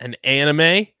Wars and anime.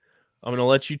 I'm going to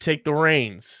let you take the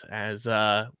reins as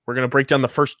we're going to break down the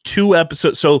first 2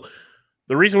 episodes. So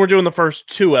the reason we're doing the first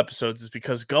 2 episodes is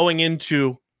because going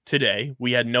into today,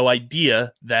 we had no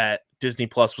idea that Disney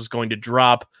Plus was going to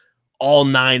drop all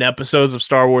 9 episodes of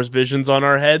Star Wars Visions on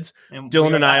our heads. And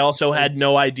Dylan and I also had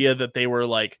no idea that they were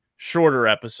like shorter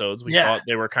episodes. We thought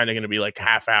they were kind of going to be like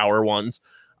half-hour ones.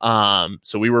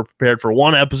 So we were prepared for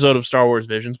 1 episode of Star Wars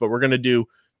Visions, but we're going to do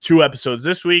 2 episodes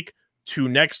this week, 2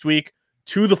 next week,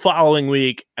 2 the following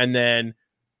week, and then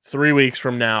 3 weeks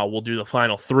from now, we'll do the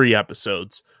final 3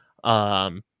 episodes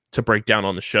to break down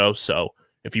on the show. So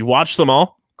if you watch them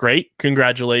all, great.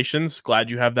 Congratulations.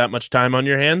 Glad you have that much time on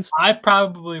your hands. I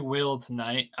probably will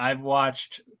tonight. I've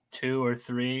watched 2 or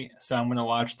 3, so I'm gonna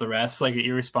watch the rest like an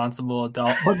irresponsible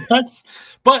adult.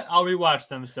 But I'll rewatch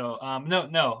them. So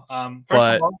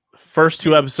first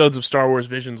 2 episodes of Star Wars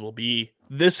Visions will be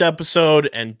this episode,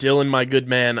 and Dylan, my good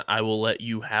man, I will let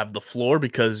you have the floor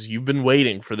because you've been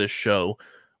waiting for this show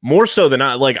more so than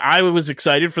I. Like, I was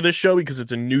excited for this show because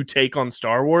it's a new take on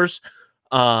Star Wars.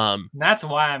 That's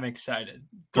why I'm excited.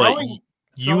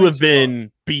 You have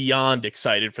been beyond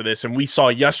excited for this, and we saw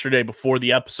yesterday before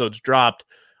the episodes dropped.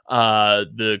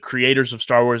 The creators of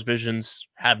Star Wars Visions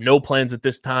have no plans at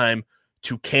this time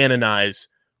to canonize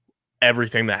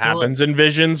everything that happens in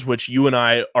Visions, which you and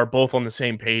I are both on the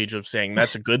same page of saying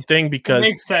that's a good thing because it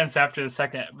makes sense after the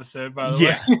second episode. By the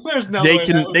way, there's no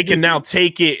they can now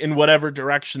take it in whatever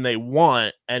direction they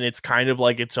want, and it's kind of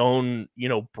like its own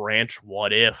branch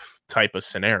what if type of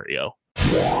scenario.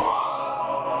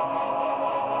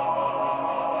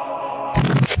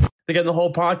 The Get in the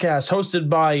Hole podcast, hosted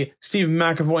by Stephen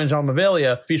McAvoy and John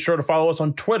Mavalia. Be sure to follow us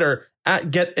on Twitter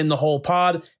at Get in the Hole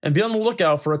Pod, and be on the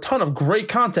lookout for a ton of great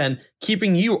content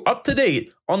keeping you up to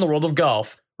date on the world of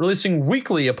golf. Releasing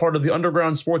weekly, a part of the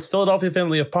Underground Sports Philadelphia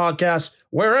family of podcasts,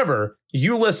 wherever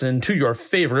you listen to your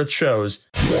favorite shows.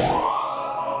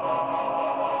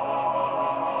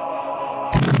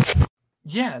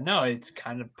 Yeah, no, it's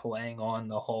kind of playing on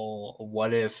the whole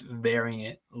what if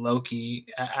variant Loki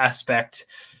aspect.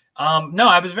 No,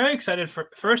 I was very excited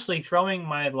for firstly throwing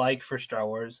my like for Star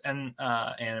Wars and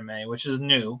anime, which is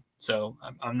new. So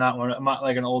I'm not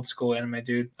like an old school anime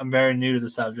dude. I'm very new to the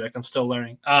subject. I'm still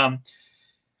learning.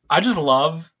 I just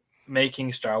love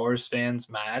making Star Wars fans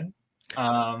mad.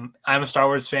 I'm a Star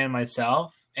Wars fan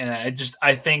myself, and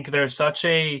I think there's such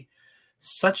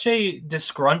a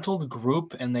disgruntled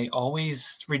group, and they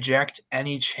always reject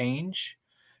any change.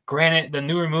 Granted, the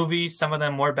newer movies, some of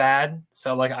them were bad,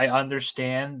 so like I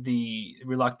understand the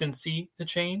reluctancy to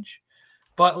change,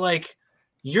 but like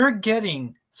you're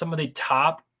getting some of the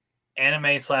top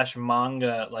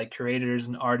anime/manga like creators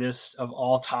and artists of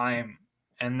all time,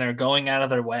 and they're going out of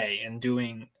their way and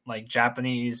doing like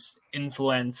Japanese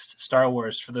influenced Star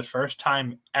Wars for the first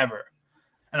time ever.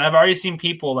 And I've already seen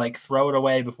people like throw it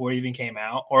away before it even came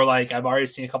out, or like I've already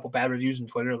seen a couple bad reviews on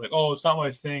Twitter, like, "Oh, it's not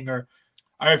my thing," or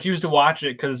 "I refuse to watch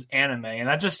it because it's anime." And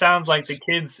that just sounds like the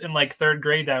kids in like 3rd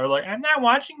grade that were like, "I'm not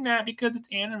watching that because it's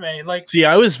anime." Like, see,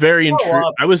 I was very intrigued.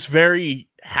 I was very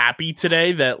happy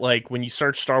today that like when you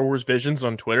search Star Wars Visions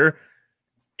on Twitter,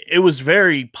 it was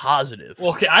very positive.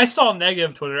 Well, okay, I saw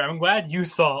negative Twitter. I'm glad you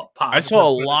saw positive. I saw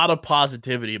a lot of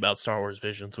positivity about Star Wars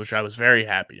Visions, which I was very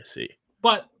happy to see.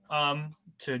 But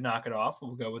to knock it off,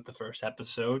 we'll go with the first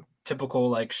episode. Typical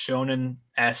like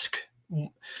shonen-esque,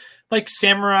 like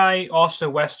samurai, also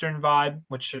Western vibe,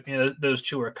 which those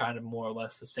two are kind of more or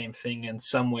less the same thing in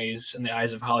some ways in the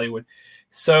eyes of Hollywood.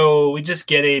 So we just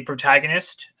get a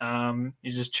protagonist.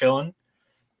 He's just chilling.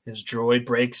 His droid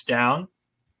breaks down.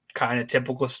 Kind of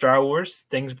typical Star Wars.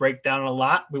 Things break down a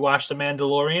lot. We watched The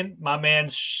Mandalorian. My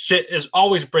man's shit is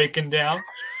always breaking down.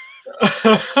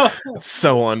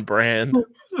 So on brand.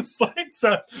 It's like,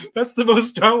 so that's the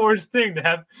most Star Wars thing to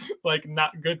have like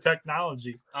not good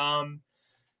technology.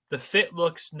 The fit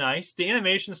looks nice. The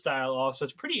animation style also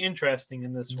is pretty interesting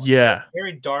in this one. Yeah, it's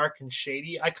very dark and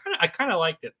shady. I kind of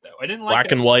liked it though. I didn't like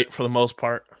black and white for the most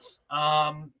part.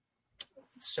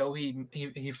 So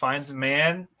he finds a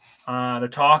man. They're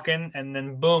talking, and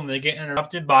then boom, they get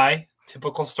interrupted by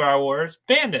typical Star Wars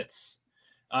bandits.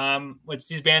 Which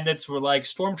these bandits were like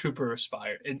stormtrooper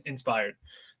inspired.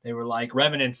 They were like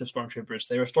revenants of stormtroopers.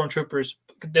 They were stormtroopers.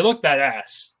 They looked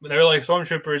badass. They were like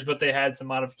stormtroopers, but they had some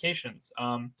modifications.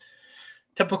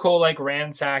 typical like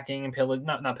ransacking and pillaging,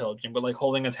 not pillaging, but like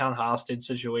holding a town hostage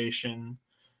situation.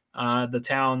 The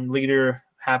town leader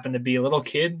happened to be a little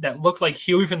kid that looked like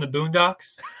Huey from the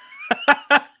Boondocks.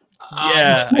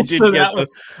 Yeah, I did so get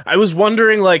this. I was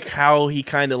wondering like how he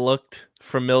kind of looked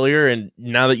familiar, and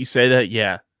now that you say that,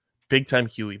 yeah, big time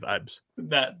Huey vibes.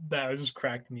 That just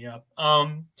cracked me up.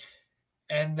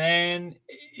 And then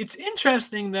it's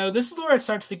interesting though. This is where it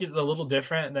starts to get a little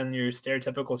different than your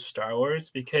stereotypical Star Wars,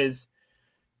 because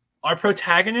our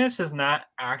protagonist is not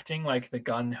acting like the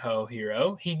gung-ho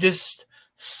hero. He just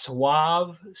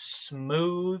suave,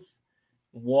 smooth,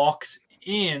 walks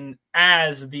in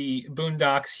as the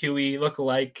Boondocks Huey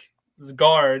look-alike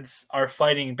guards are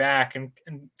fighting back and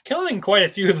killing quite a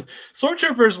few of the Stormtroopers.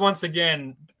 Troopers once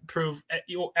again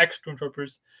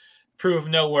ex-Stormtroopers prove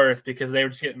no worth because they were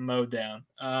just getting mowed down.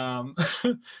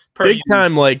 Big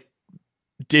time like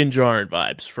Din Djarin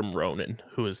vibes from Ronan,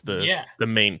 who is the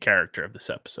main character of this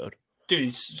episode. Dude,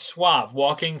 he's suave,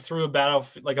 walking through a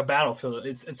battlefield.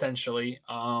 It's essentially,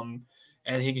 and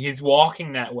he's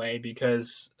walking that way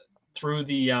because through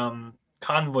the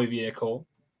convoy vehicle,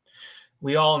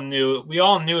 we all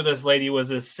knew this lady was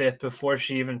a Sith before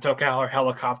she even took out her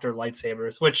helicopter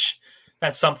lightsabers, which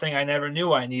that's something I never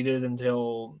knew I needed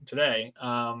until today.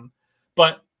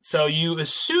 But so you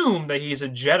assume that he's a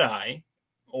Jedi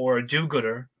or a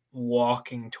do-gooder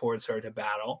walking towards her to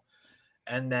battle,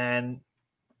 and then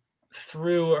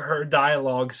through her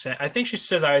dialogue, I think she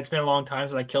says, "It's been a long time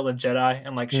since I killed a Jedi,"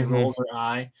 and like she rolls her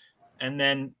eye, and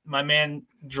then my man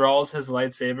draws his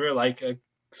lightsaber like a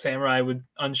samurai would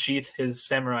unsheath his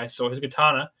samurai sword, his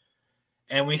katana,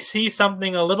 and we see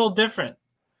something a little different.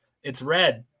 It's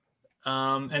red,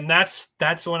 and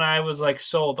that's when I was like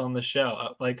sold on the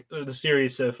show, like the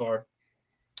series so far.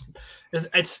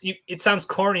 It sounds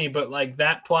corny, but like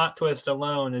that plot twist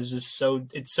alone is just so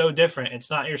different. It's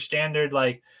not your standard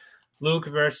like Luke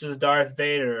versus Darth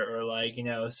Vader or like,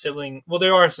 sibling. Well,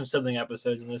 there are some sibling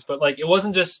episodes in this, but like it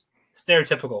wasn't just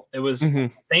stereotypical. It was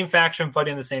same faction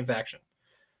fighting the same faction.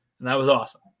 And that was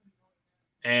awesome.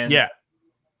 And yeah,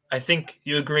 I think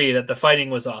you agree that the fighting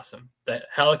was awesome. That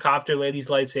helicopter lady's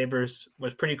lightsabers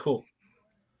was pretty cool.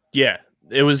 Yeah,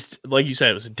 it was, like you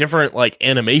said, it was a different like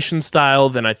animation style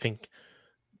than I think,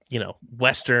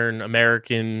 Western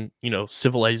American,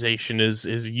 civilization is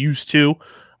used to.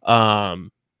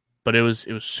 But it was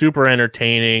super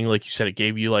entertaining. Like you said, it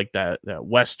gave you like that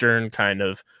Western kind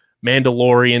of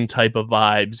Mandalorian type of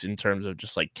vibes in terms of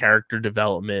just like character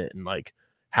development and like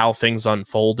how things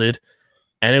unfolded.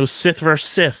 And it was Sith versus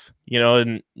Sith,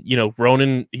 and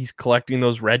Ronan, he's collecting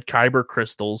those red Kyber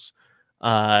crystals,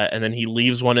 and then he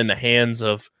leaves one in the hands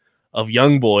of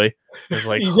young boy. It's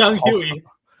like young Huey.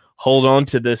 Hold on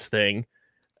to this thing,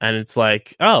 and it's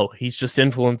like, oh, he's just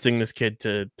influencing this kid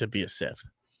to be a Sith.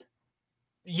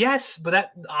 Yes, but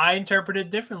that I interpret it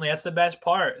differently. That's the best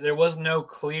part. There was no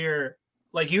clear,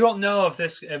 like, you don't know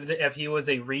if he was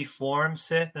a reformed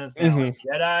Sith and is now a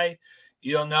Jedi.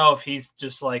 You don't know if he's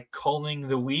just like culling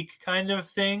the weak kind of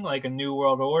thing, like a New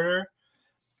World Order.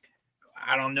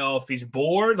 I don't know if he's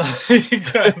bored. Who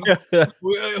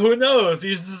knows?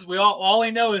 He's just all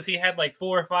we know is he had like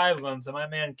 4 or 5 of them. So my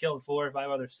man killed 4 or 5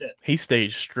 other Sith. He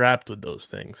stayed strapped with those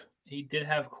things. He did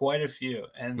have quite a few.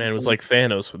 And man, it was like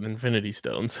Thanos with Infinity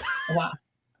Stones.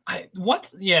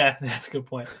 Yeah, that's a good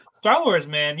point. Star Wars,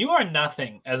 man, you are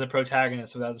nothing as a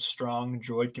protagonist without a strong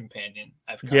droid companion.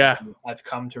 I've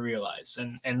come to realize,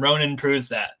 and Ronan proves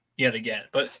that yet again.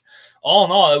 But all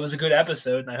in all, it was a good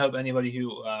episode, and I hope anybody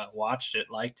who watched it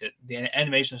liked it. The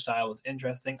animation style was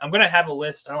interesting. I'm gonna have a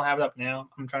list. I don't have it up now.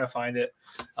 I'm trying to find it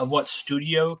of what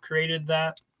studio created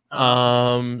that.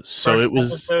 So it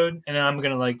was episode, and then I'm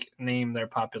gonna like name their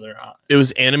popular. It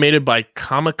was animated by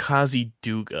Kamikaze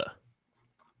Duga.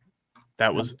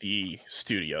 That was the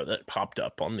studio that popped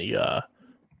up on the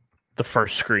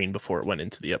first screen before it went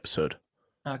into the episode.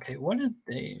 Okay, what did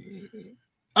they?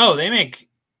 Oh, they make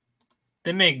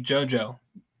JoJo.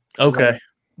 Okay,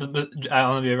 I don't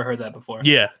know if you ever heard that before.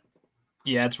 Yeah,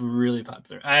 it's really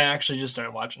popular. I actually just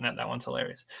started watching that. That one's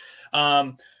hilarious.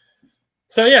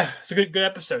 So yeah, it's a good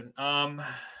episode.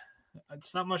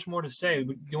 It's not much more to say.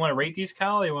 Do you want to rate these,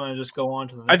 Kyle? Or you want to just go on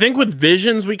to the next I think with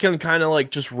Visions, we can kind of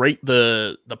like just rate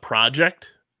the project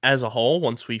as a whole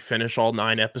once we finish all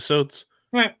 9 episodes.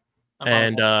 Right.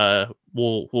 And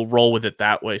we'll roll with it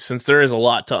that way, since there is a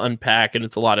lot to unpack and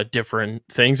it's a lot of different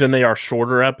things, and they are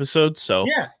shorter episodes. So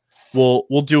yeah, we'll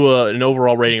do an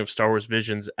overall rating of Star Wars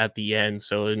Visions at the end.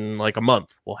 So in like a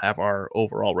month, we'll have our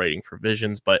overall rating for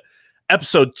Visions. But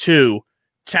episode 2,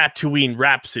 Tatooine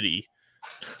Rhapsody,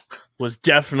 was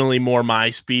definitely more my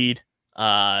speed.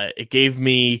 It gave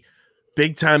me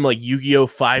big time like Yu-Gi-Oh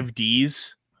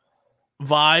 5Ds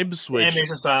vibes, The which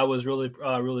animation style was really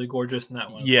really gorgeous in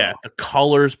that one. yeah, the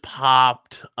colors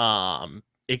popped.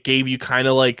 It gave you kind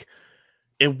of like,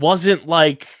 it wasn't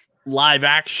like live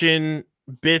action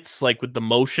bits like with the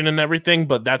motion and everything,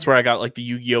 but that's where I got like the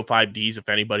Yu-Gi-Oh 5Ds. If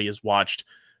anybody has watched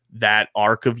that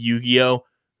arc of Yu-Gi-Oh,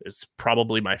 it's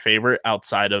probably my favorite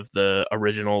outside of the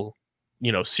original,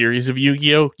 series of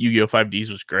Yu-Gi-Oh. Yu-Gi-Oh 5Ds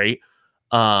was great.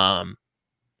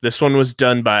 This one was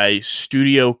done by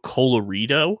Studio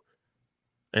Colorido,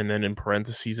 and then in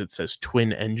parentheses it says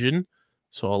Twin Engine.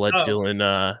 So I'll let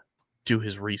Dylan do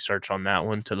his research on that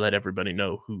one to let everybody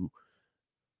know who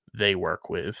they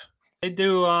work with. They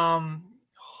do I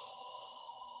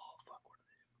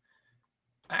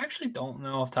actually don't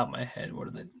know off the top of my head. What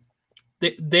are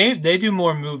they do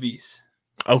more movies.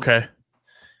 Okay.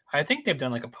 I think they've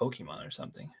done like a Pokemon or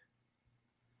something.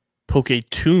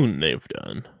 Poketoon they've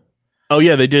done. Oh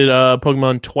yeah, they did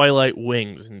Pokemon Twilight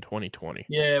Wings in 2020.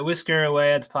 Yeah, Whisker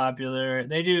Away, it's popular.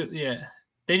 They do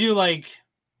like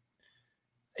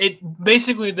it.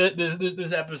 Basically,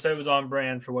 this episode was on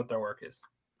brand for what their work is.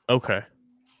 Okay.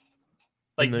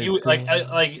 Like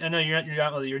I know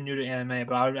you're new to anime,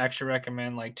 but I would actually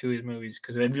recommend like two of these movies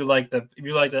because if you like the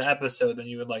episode, then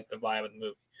you would like the vibe of the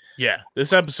movie. Yeah,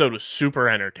 this episode was super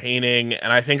entertaining,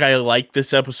 and I think I liked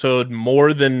this episode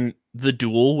more than The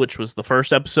Duel, which was the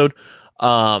first episode,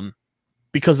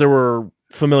 because there were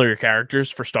familiar characters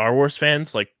for Star Wars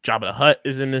fans, like Jabba the Hutt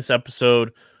is in this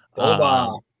episode.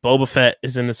 Boba Fett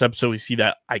is in this episode. We see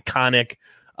that iconic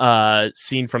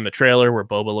scene from the trailer where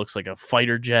Boba looks like a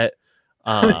fighter jet,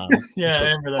 Yeah, which I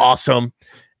was remember that. awesome.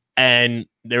 And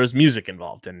there was music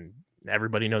involved, and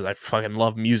everybody knows I fucking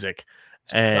love music.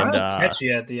 And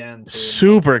catchy at the end, too.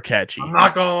 Super catchy. I'm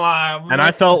not gonna lie. And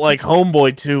I felt like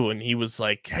Homeboy too, and he was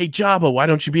like, "Hey Jabba, why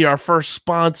don't you be our first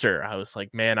sponsor?" I was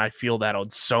like, "Man, I feel that on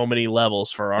so many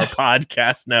levels for our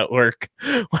podcast network.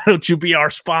 Why don't you be our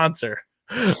sponsor?"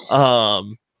 This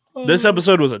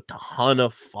episode was a ton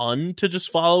of fun to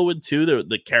just follow with too.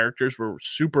 The characters were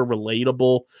super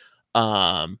relatable. So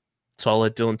I'll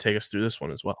let Dylan take us through this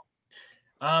one as well.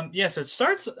 So it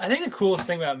starts. I think the coolest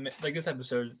thing about like this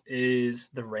episode is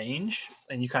the range,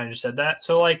 and you kind of just said that.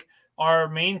 So like our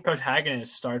main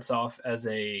protagonist starts off as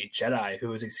a Jedi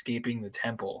who is escaping the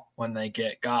temple when they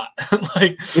got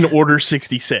like in Order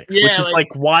 66, Yeah, which is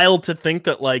like wild to think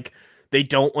that like they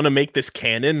don't want to make this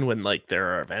canon when like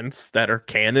there are events that are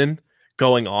canon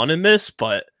going on in this,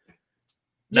 but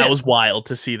that was wild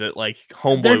to see that like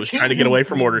Homeboy was trying to get away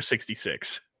from Order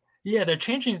 66. Yeah, they're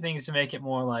changing things to make it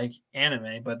more like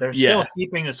anime, but they're still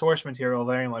keeping the source material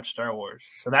very much Star Wars.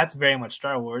 So that's very much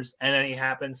Star Wars. And then he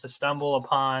happens to stumble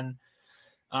upon,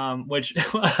 which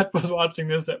I was watching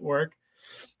this at work.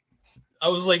 I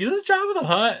was like, "Is this Jabba the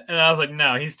Hutt?" And I was like,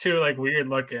 "No, he's too like weird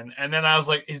looking." And then I was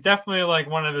like, "He's definitely like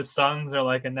one of his sons or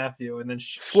like a nephew." And then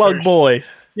Slug Boy.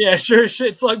 Yeah, sure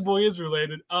shit, Slug Boy is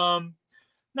related.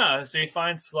 No, so you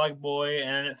find Slug Boy,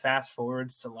 and it fast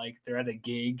forwards to like they're at a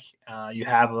gig. You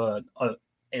have a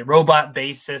robot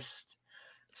bassist.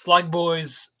 Slug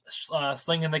Boy's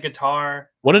slinging the guitar.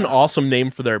 What an awesome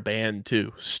name for their band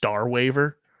too, Star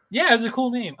Waver. Yeah, it's a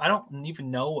cool name. I don't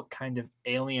even know what kind of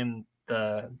alien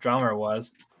the drummer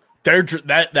was.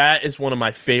 That is one of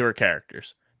my favorite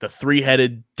characters. The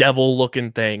 3-headed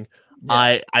devil-looking thing.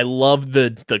 Yeah. I love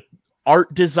the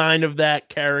art design of that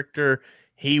character.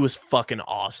 He was fucking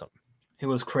awesome. It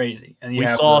was crazy. And we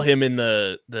saw him in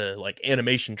the like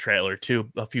animation trailer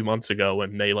too a few months ago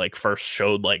when they like first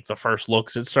showed like the first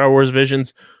looks at Star Wars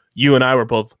Visions. You and I were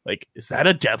both like, "Is that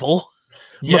a devil?"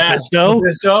 Yeah, Mephisto?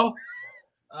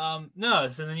 No.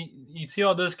 So then you see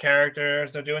all those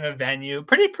characters. They're doing a venue,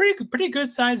 pretty good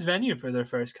sized venue for their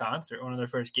first concert, one of their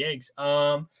first gigs.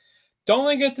 Don't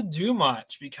really get to do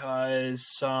much because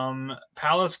some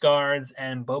palace guards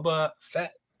and Boba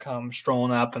Fett come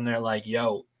strolling up, and they're like,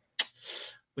 "Yo,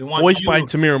 we want voiced by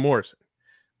Tamira Morrison,"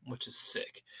 which is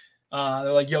sick.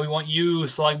 They're like, "Yo, we want you,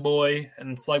 Slug Boy,"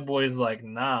 and Slug Boy is like,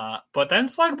 "Nah." But then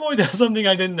Slug Boy does something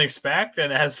I didn't expect,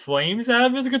 and it has flames out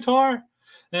of his guitar,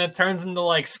 and it turns into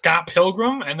like Scott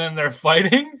Pilgrim, and then they're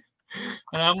fighting,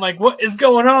 and I'm like, "What is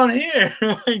going on here?"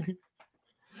 Like,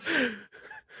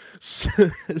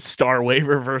 Star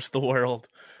Waver versus the world.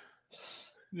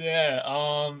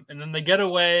 Yeah. And then they get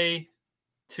away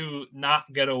to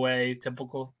not get away,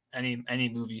 typical any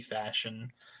movie fashion.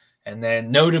 And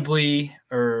then nobly,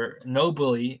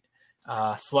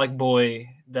 Slug Boy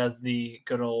does the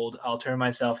good old "I'll turn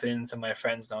myself in so my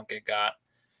friends don't get got."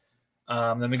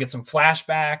 Then we get some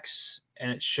flashbacks, and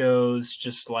it shows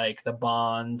just like the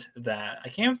bond that I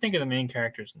can't think of the main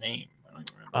character's name. I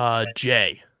don't remember.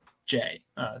 Jay. Jay.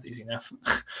 It's easy enough.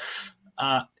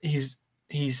 He's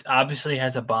obviously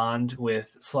has a bond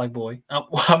with Slug Boy. Oh,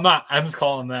 well, I'm not. I'm just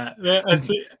calling him that.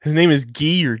 His name is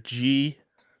Gee or G.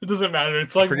 It doesn't matter.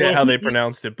 It's I like forget how they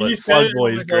pronounced it, but Slug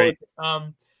Boy is great.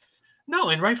 No,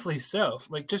 and rightfully so.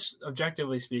 Like, just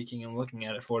objectively speaking and looking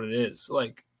at it for what it is,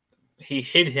 like, he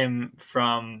hid him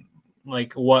from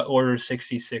like what Order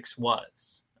 66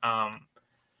 was. A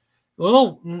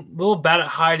little bad at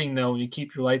hiding though when you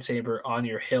keep your lightsaber on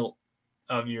your hilt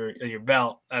of your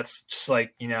belt. That's just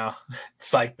like,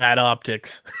 it's like bad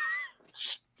optics.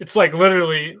 It's like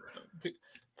literally,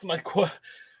 it's my quote.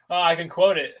 I can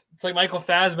quote it. It's like Michael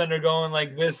Fassbender going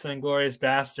like this in Glorious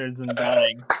Bastards and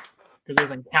dying because it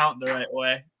doesn't count the right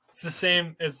way. It's the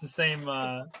same. It's the same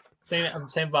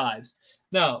vibes.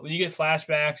 No, when you get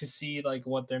flashbacks, you see like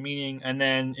what they're meaning, and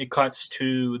then it cuts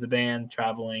to the band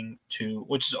traveling to,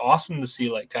 which is awesome to see,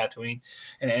 like Tatooine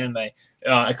in anime.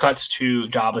 It cuts to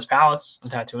Jabba's palace on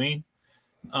Tatooine.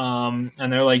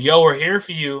 And they're like, yo, we're here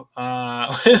for you.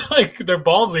 Like, they're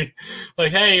ballsy.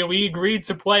 Like, hey, we agreed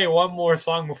to play one more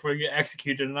song before we get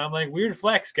executed. And I'm like, weird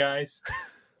flex, guys.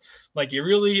 Like, you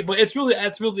really, but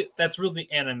that's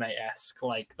really anime-esque.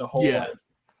 Like, the whole,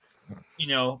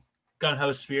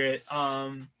 gun-ho spirit.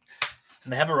 And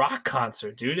they have a rock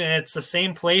concert, dude. And it's the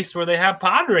same place where they have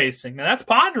pod racing. Now, that's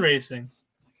pod racing.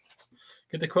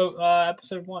 Get the quote,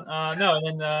 episode 1. No,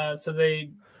 and then, so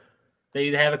they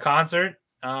have a concert.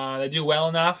 They do well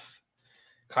enough.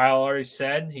 Kyle already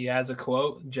said he has a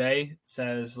quote. Jay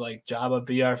says, like, Jabba,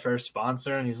 be our first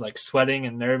sponsor. And he's, like, sweating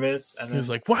and nervous. And then, he's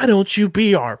like, why don't you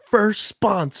be our first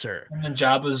sponsor? And then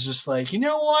Jabba's just like, you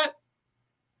know what?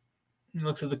 He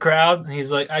looks at the crowd, and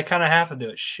he's like, I kind of have to do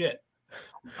it. Shit.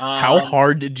 How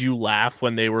hard did you laugh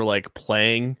when they were, like,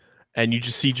 playing, and you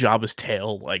just see Jabba's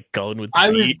tail, like, going with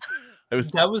the beat?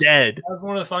 That was dead. That was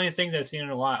one of the funniest things I've seen in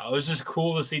a while. It was just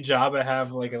cool to see Jabba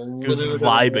have like a little. It was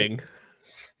vibing.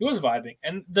 It was vibing,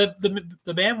 and the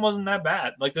band wasn't that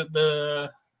bad. Like the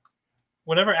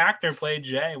whatever actor played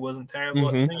Jay wasn't terrible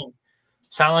at singing.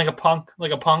 Sounded like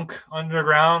a punk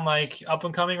underground, like up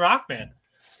and coming rock band.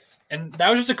 And that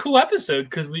was just a cool episode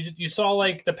because you saw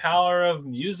like the power of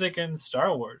music in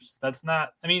Star Wars. That's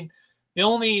not. I mean, the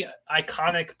only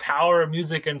iconic power of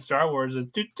music in Star Wars is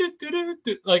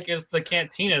like it's the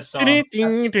Cantina song.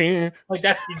 Like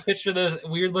that's you picture those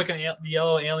weird looking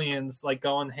yellow aliens like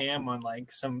going ham on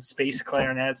like some space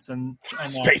clarinets and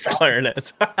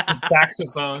clarinets,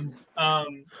 saxophones. You know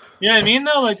what I mean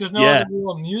though? Like there's no other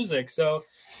real music. So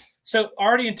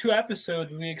already in 2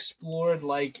 episodes we explored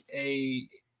like a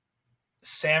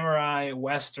samurai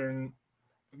western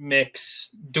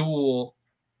mix duel.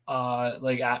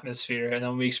 Like atmosphere, and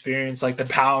then we experience like the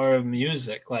power of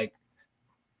music, like,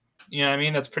 you know what I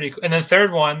mean? That's pretty cool. And then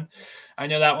third one, I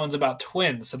know that one's about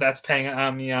twins, so that's paying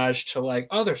homage to like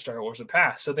other Star Wars of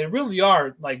past. So they really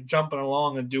are like jumping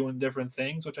along and doing different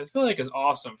things, which I feel like is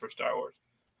awesome for Star Wars.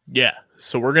 Yeah.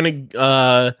 So we're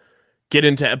gonna get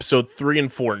into episode 3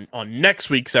 and 4 on next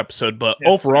week's episode, but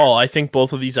overall, I think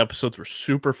both of these episodes were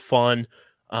super fun,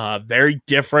 very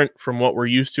different from what we're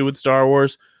used to with Star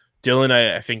Wars. Dylan,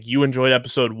 I think you enjoyed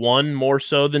episode 1 more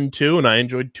so than 2, and I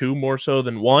enjoyed 2 more so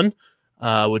than 1,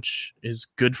 which is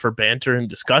good for banter and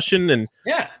discussion. And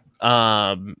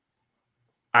I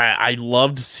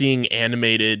loved seeing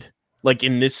animated, like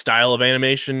in this style of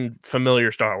animation,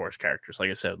 familiar Star Wars characters. Like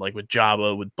I said, like with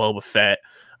Jabba, with Boba Fett,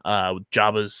 with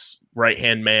Jabba's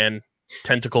right-hand man,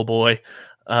 Tentacle Boy,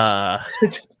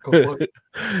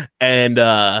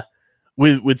 and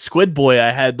With Squid Boy,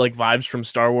 I had like vibes from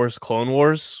Star Wars Clone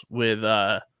Wars with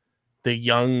the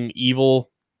young evil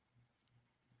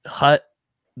Hutt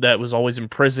that was always in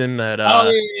prison that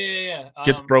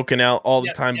gets broken out all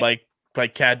the time by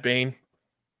Cad Bane.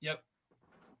 Yep.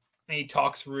 And he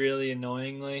talks really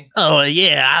annoyingly. Oh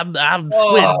yeah, I'm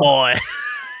Squid Boy.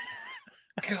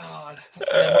 God,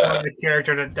 I wanted a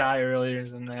character to die earlier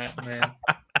than that, man.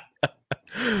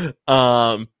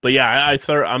 But yeah, I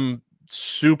thought I'm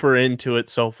super into it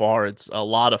so far. It's a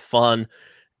lot of fun.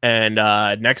 And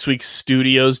next week's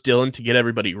studios, Dylan, to get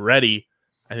everybody ready,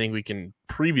 I think we can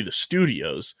preview the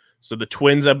studios. So the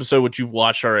Twins episode, which you've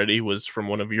watched already, was from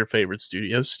one of your favorite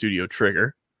studios, Studio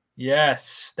Trigger.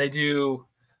 Yes, they do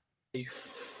a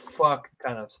fuck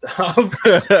ton of stuff.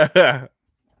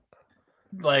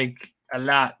 Like a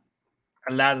lot.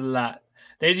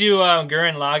 They do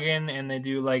Gurren Lagann, and they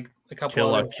do like a couple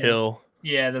Kill other Kill.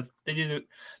 Yeah, they do.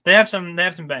 They have some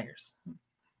bangers.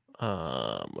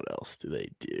 What else do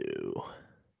they do?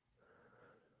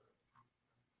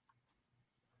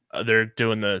 They're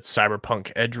doing the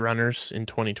Cyberpunk Edge Runners in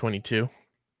 2022.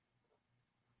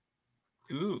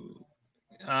 Ooh,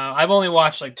 I've only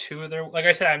watched like 2 of their. Like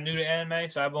I said, I'm new to anime,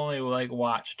 so I've only like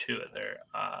watched 2 of their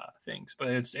things. But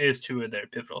it is 2 of their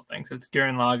pivotal things. It's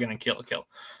Gurren Lagann and Kill la Kill.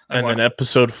 And then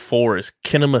episode 4 is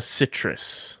Kinema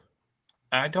Citrus.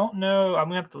 I don't know. I'm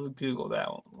gonna have to Google that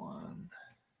one.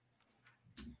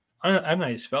 I don't know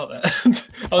how you spell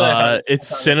that. It's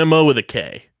cinema with a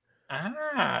K.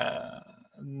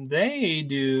 They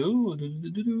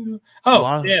do.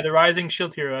 Oh, yeah, The Rising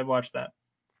Shield Hero. I've watched that.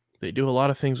 They do a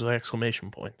lot of things with exclamation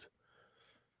points.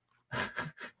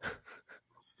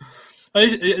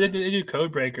 They do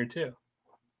Codebreaker too.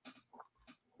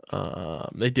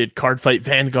 They did Cardfight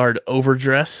Vanguard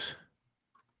Overdress,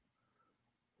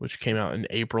 which came out in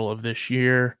April of this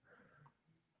year.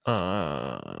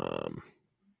 Not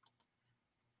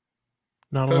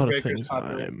a lot of things.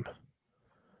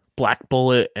 Black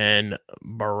Bullet and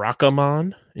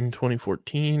Barakamon in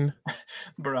 2014.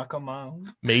 Barakamon.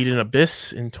 Made in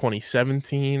Abyss in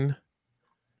 2017.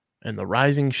 And the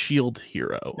Rising of the Shield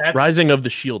Hero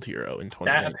in 2019.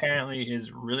 That apparently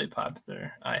is really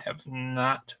popular. I have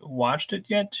not watched it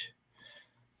yet,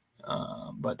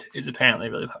 but it's apparently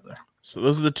really popular. So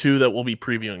those are the 2 that we'll be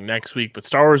previewing next week. But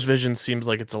Star Wars Vision seems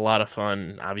like it's a lot of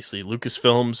fun. Obviously,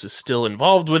 Lucasfilms is still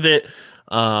involved with it,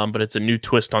 but it's a new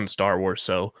twist on Star Wars.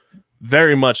 So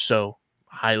very much so,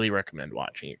 highly recommend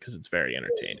watching it because it's very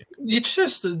entertaining. It's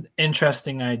just an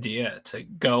interesting idea to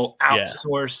go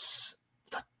outsource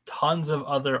tons of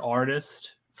other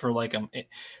artists for like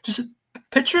just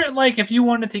picture it like if you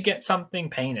wanted to get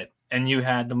something painted and you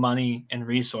had the money and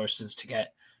resources to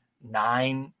get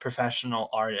 9 professional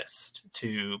artists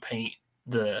to paint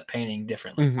the painting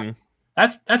differently. Mm-hmm.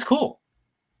 That's cool.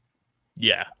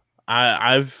 Yeah,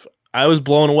 I was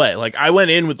blown away. Like I went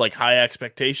in with like high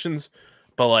expectations,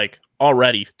 but like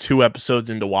already 2 episodes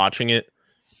into watching it,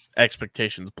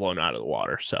 expectations blown out of the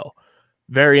water. So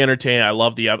very entertaining. I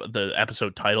love the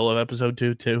episode title of episode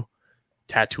 2 too,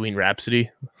 Tatooine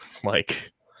Rhapsody.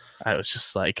 Like I was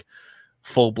just like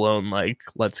full blown like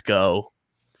let's go.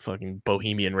 Fucking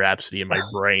Bohemian Rhapsody in my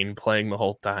brain playing the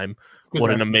whole time. What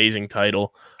an amazing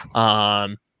title.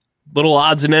 Little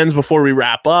odds and ends before we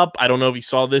wrap up. I don't know if you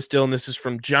saw this, Dylan. This is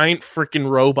from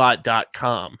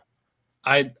giantfrickinrobot.com.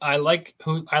 I like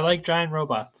giant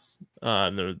robots.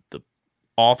 The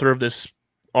author of this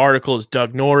article is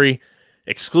Doug Norrie.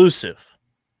 Exclusive.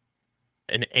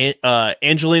 And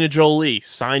Angelina Jolie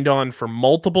signed on for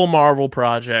multiple Marvel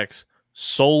projects.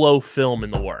 Solo film in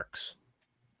the works.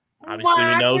 Obviously,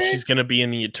 we know she's going to be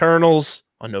in the Eternals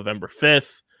on November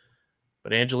 5th,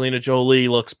 but Angelina Jolie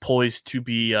looks poised to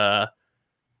be a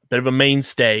bit of a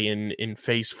mainstay in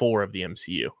Phase 4 of the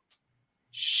MCU.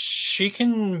 She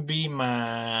can be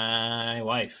my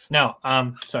wife. No,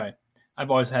 sorry. I've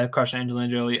always had a crush on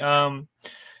Angelina Jolie.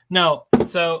 No,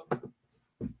 so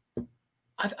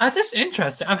I just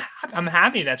interested. I'm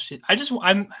happy that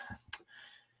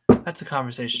that's a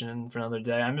conversation for another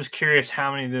day. I'm just curious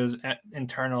how many of those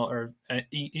internal or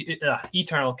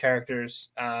eternal characters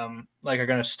like are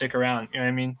going to stick around. You know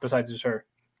what I mean? Besides just her.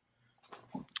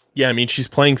 Yeah, I mean she's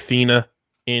playing Thena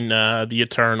in the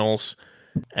Eternals,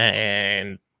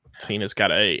 and Thena's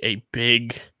got a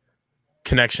big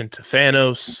connection to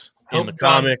Thanos in the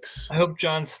comics. I hope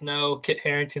Jon Snow, Kit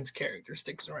Harington's character,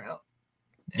 sticks around.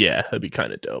 Yeah, that'd be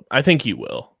kind of dope. I think he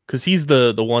will because he's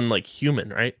the one like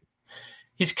human, right?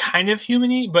 He's kind of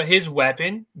human-y, but his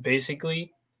weapon,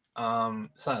 basically,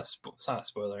 it's not a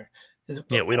spoiler.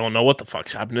 We don't know what the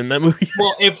fuck's happening in that movie.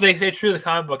 Well, if they say true to the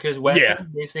comic book, his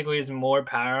weapon basically is more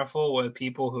powerful with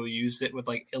people who use it with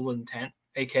like ill intent,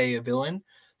 aka a villain.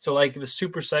 So like if a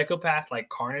super psychopath like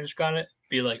Carnage got it, it'd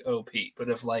be like OP. But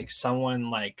if like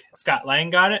someone like Scott Lang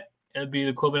got it, it'd be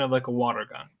the equivalent of like a water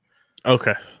gun.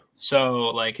 Okay. So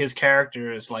like his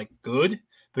character is like good,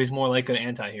 but he's more like an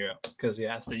anti-hero because he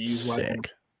has to use weapons.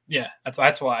 Yeah,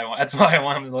 that's why I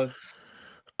want him to live.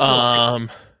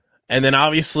 And then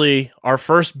obviously our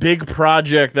first big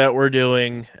project that we're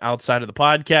doing outside of the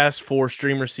podcast for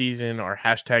streamer season, our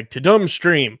hashtag Tadum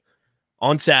stream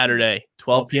on Saturday,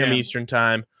 12 p.m. Eastern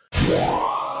time.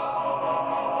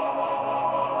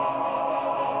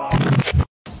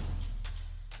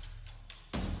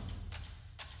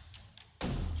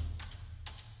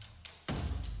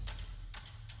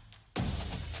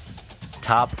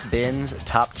 Top bins,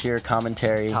 top tier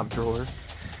commentary. Top drawer,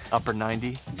 upper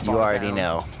 90. You already down.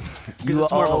 know. You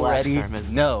it's more already of a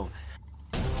term, know.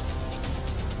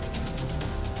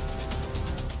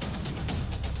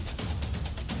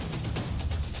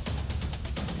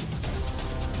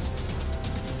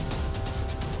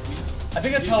 I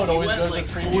think that's how it always goes. Like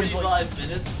 45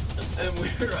 minutes, and we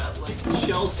were at like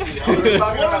Chelsea.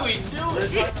 What are we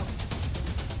doing?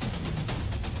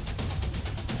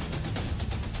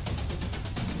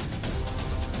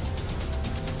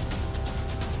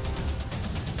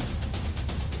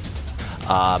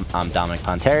 I'm Dominic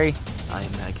Ponteri, I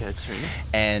am Matt Ketzer.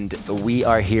 and we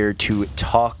are here to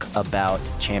talk about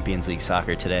Champions League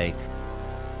soccer today.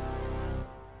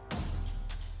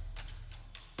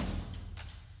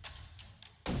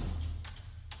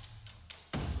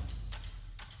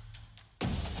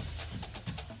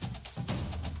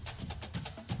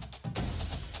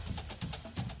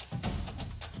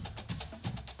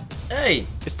 Hey,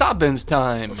 It's Top Bins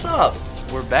time. what's up?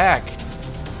 We're back.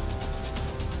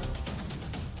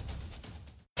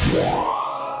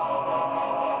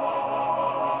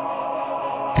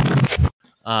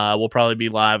 We'll probably be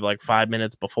live like 5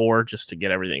 minutes before just to get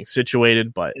everything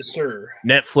situated. But Yes, sir.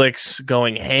 Netflix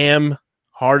going ham,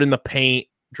 hard in the paint,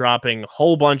 dropping a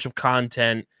whole bunch of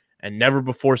content and never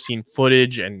before seen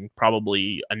footage and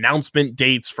probably announcement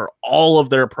dates for all of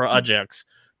their projects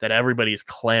that everybody's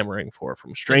clamoring for,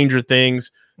 from Stranger Things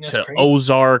That's to crazy.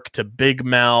 Ozark to Big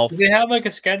Mouth. Did they have like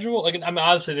a schedule? Like, I mean,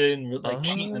 obviously they didn't like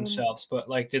cheat Um, themselves, but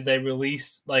like, did they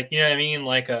release like, you know what I mean,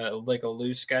 like a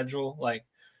loose schedule? Like,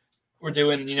 we're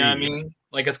doing, you know what I See. mean?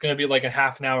 Like, it's gonna be like a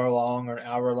half an hour long or an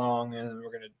hour long, and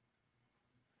we're gonna.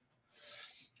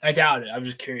 I doubt it. I'm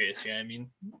just curious. You know what I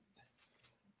mean?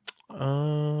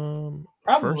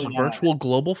 Probably First not. virtual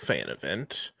global fan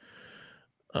event.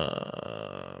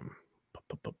 Um,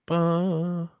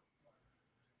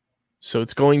 So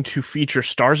it's going to feature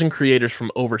stars and creators from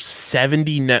over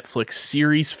 70 Netflix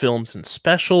series, films, and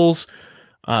specials.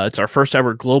 It's our first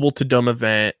ever Global to Dome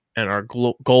event, and our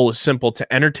goal is simple: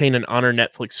 to entertain and honor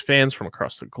Netflix fans from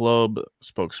across the globe. A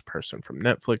spokesperson from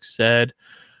Netflix said.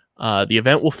 The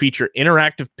event will feature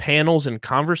interactive panels and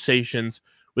conversations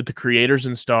with the creators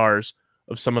and stars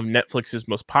of some of Netflix's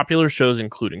most popular shows,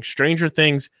 including Stranger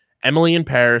Things, Emily in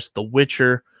Paris, The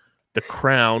Witcher, The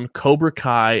Crown, Cobra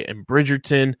Kai, and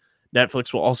Bridgerton.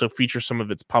 Netflix will also feature some of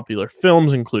its popular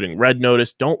films, including Red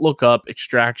Notice, Don't Look Up,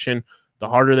 Extraction, The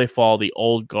Harder They Fall, The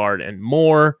Old Guard, and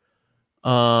more.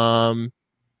 That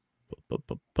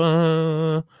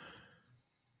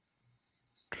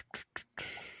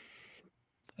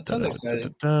sounds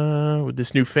exciting. With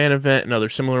this new fan event and other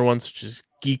similar ones, such as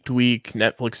Geeked Week,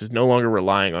 Netflix is no longer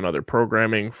relying on other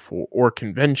programming or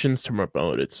conventions to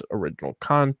promote its original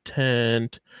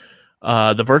content.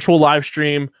 The virtual live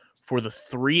stream for the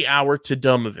 3-hour To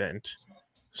Dumb event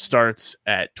starts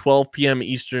at 12 p.m.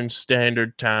 Eastern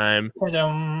Standard Time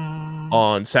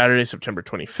on Saturday, September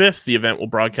 25th. The event will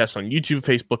broadcast on YouTube,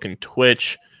 Facebook, and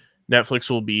Twitch. Netflix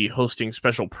will be hosting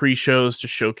special pre-shows to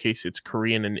showcase its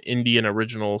Korean and Indian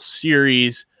original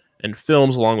series and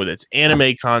films, along with its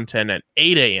anime content at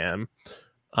 8 a.m.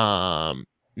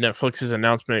 Netflix's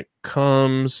announcement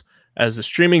comes as the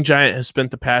streaming giant has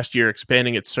spent the past year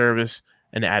expanding its service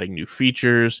and adding new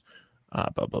features. So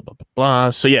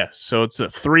it's a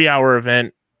 3-hour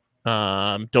event.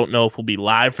 Don't know if we'll be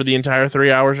live for the entire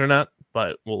 3 hours or not,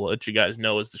 but we'll let you guys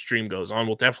know as the stream goes on.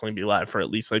 We'll definitely be live for at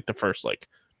least like the first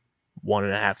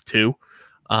 1.5, 2.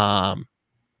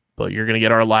 But you're going to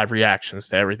get our live reactions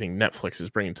to everything Netflix is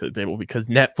bringing to the table, because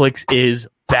Netflix is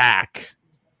back.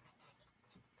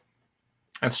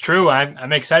 That's true.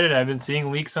 I'm excited. I've been seeing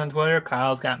leaks on Twitter.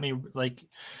 Kyle's got me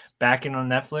back in on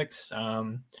Netflix.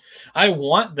 I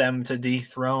want them to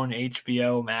dethrone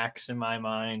HBO Max in my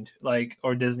mind,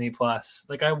 or Disney Plus.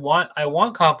 I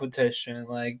want competition.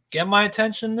 Get my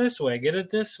attention this way, get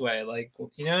it this way.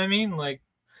 You know what I mean?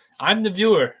 I'm the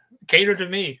viewer. Cater to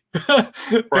me.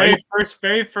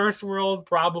 very first world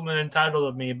problem and entitled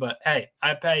of me. But hey,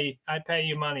 I pay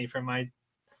you money for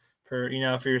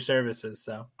your services.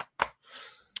 So.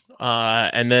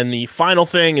 And then the final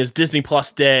thing is Disney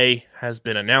Plus Day has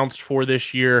been announced for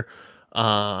this year.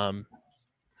 And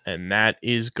that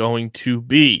is going to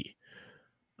be,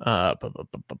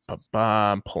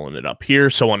 I'm pulling it up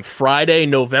here. So on Friday,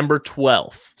 November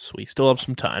 12th, so we still have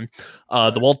some time,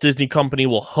 the Walt Disney Company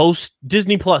will host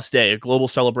Disney Plus Day, a global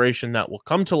celebration that will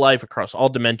come to life across all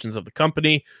dimensions of the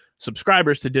company.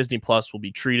 Subscribers to Disney Plus will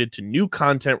be treated to new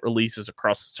content releases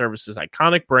across the service's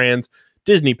iconic brands: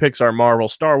 Disney, Pixar, Marvel,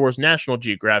 Star Wars, National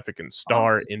Geographic, and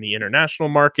Star in the international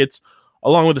markets,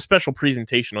 along with a special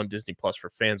presentation on Disney Plus for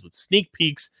fans with sneak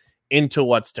peeks into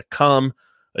what's to come.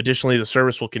 Additionally, the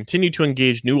service will continue to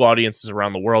engage new audiences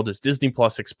around the world as Disney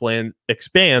Plus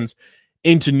expands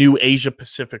into new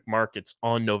Asia-Pacific markets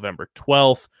on November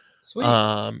 12th. Sweet.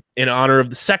 In honor of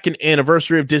the second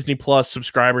anniversary of Disney Plus,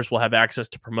 subscribers will have access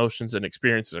to promotions and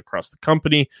experiences across the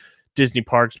company, Disney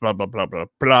parks, blah, blah, blah, blah,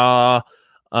 blah.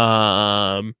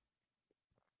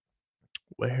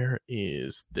 Where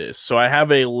is this? So I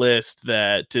have a list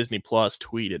that Disney Plus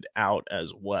tweeted out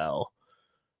as well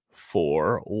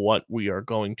for what we are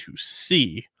going to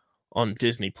see on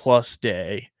Disney Plus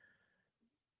Day.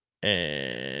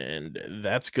 And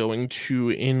that's going to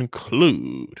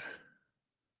include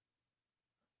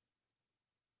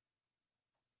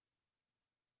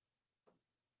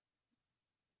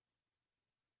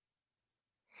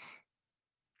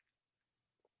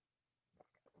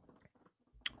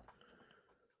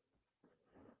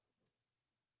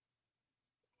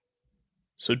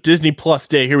Disney Plus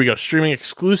Day. Here we go. Streaming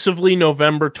exclusively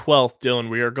November 12th, Dylan.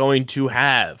 We are going to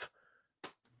have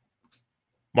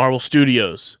Marvel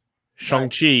Studios,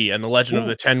 Shang-Chi, and the Legend of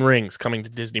the Ten Rings coming to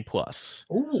Disney Plus.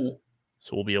 Ooh.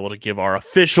 So we'll be able to give our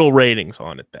official ratings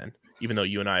on it then, even though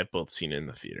you and I have both seen it in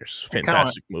the theaters.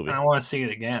 Fantastic movie. I want to see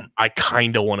it again. I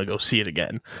kind of want to go see it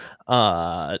again.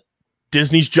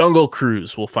 Disney's Jungle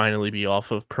Cruise will finally be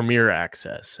off of Premiere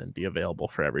Access and be available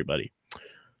for everybody.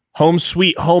 Home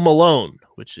Sweet Home Alone,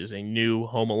 which is a new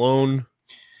Home Alone.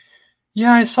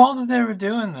 Yeah, I saw that they were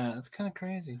doing that. It's kind of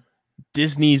crazy.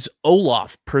 Disney's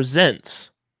Olaf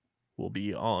Presents will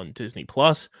be on Disney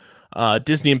Plus.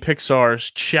 Disney and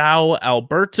Pixar's Ciao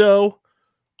Alberto,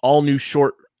 all new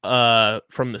short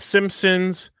from The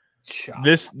Simpsons. Ciao.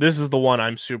 This is the one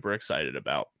I'm super excited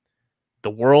about. The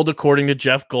World According to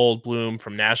Jeff Goldblum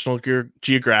from National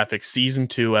Geographic Season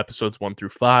 2, Episodes 1 through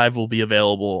 5 will be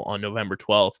available on November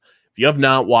 12th. If you have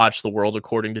not watched The World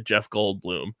According to Jeff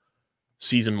Goldblum,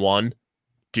 Season 1,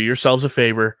 do yourselves a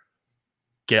favor.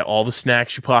 Get all the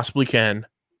snacks you possibly can.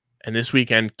 And this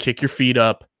weekend, kick your feet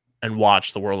up and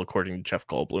watch The World According to Jeff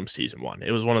Goldblum Season 1.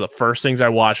 It was one of the first things I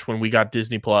watched when we got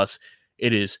Disney Plus.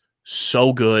 It is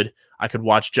so good. I could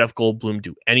watch Jeff Goldblum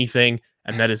do anything.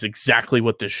 And that is exactly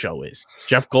what this show is.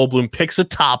 Jeff Goldblum picks a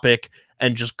topic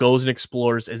and just goes and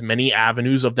explores as many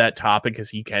avenues of that topic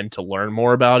as he can to learn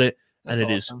more about it. That's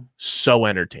and it awesome. is so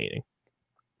entertaining.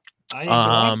 I need to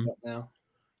watch that now.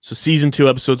 So Season 2,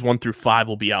 Episodes 1 through 5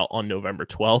 will be out on November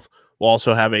 12th. We'll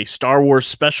also have a Star Wars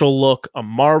special look, a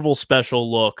Marvel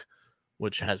special look,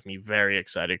 which has me very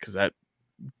excited because that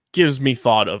gives me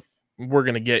thought of we're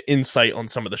going to get insight on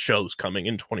some of the shows coming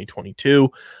in 2022.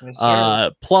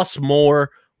 Yes, Plus more,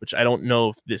 which I don't know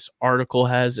if this article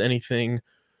has anything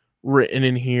written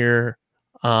in here.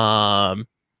 So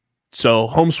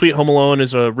Home Sweet Home Alone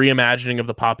is a reimagining of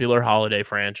the popular holiday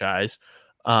franchise.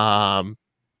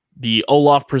 The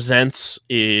Olaf Presents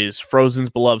is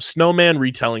Frozen's beloved snowman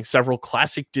retelling several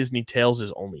classic Disney tales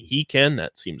as only he can.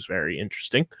 That seems very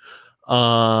interesting.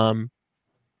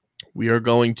 We are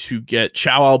going to get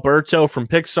Ciao Alberto from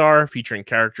Pixar, featuring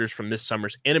characters from this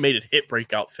summer's animated hit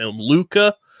breakout film,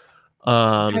 Luca.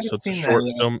 So it's a short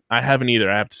film. I haven't either.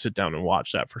 I have to sit down and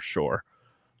watch that for sure.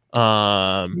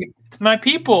 It's my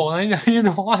people. I need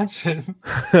to watch it.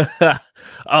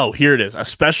 Oh, here it is. A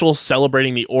special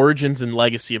celebrating the origins and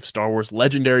legacy of Star Wars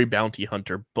legendary bounty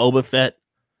hunter Boba Fett.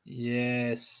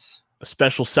 Yes. A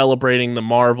special celebrating the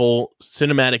Marvel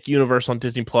Cinematic Universe on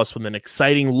Disney Plus with an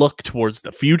exciting look towards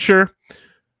the future.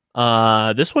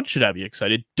 This one should have you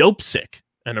excited. Dope Sick,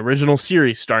 an original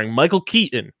series starring Michael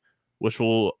Keaton, which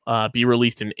will be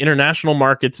released in international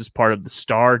markets as part of the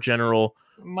Star General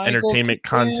Entertainment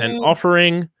content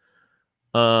offering.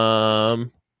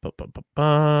 What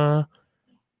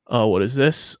is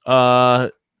this?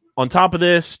 On top of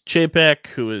this, Chapek,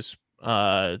 who is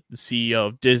the CEO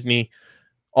of Disney,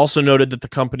 also noted that the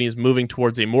company is moving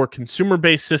towards a more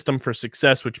consumer-based system for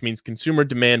success, which means consumer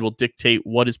demand will dictate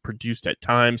what is produced at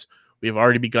times. We have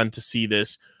already begun to see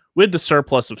this with the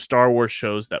surplus of Star Wars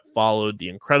shows that followed the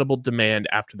incredible demand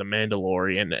after The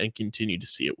Mandalorian, and continue to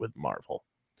see it with Marvel.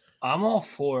 I'm all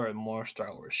for more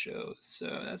Star Wars shows,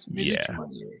 so that's music to my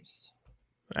ears.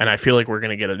 And I feel like we're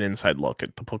going to get an inside look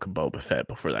at the Book of Boba Fett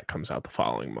before that comes out the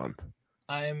following month.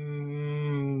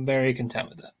 I'm very content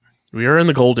with that. We are in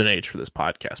the golden age for this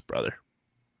podcast, brother.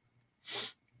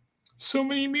 So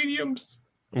many mediums.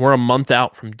 We're a month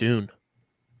out from Dune.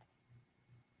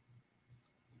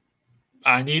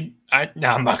 I'm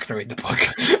not going to read the book.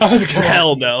 I was going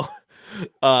Hell no.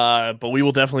 But we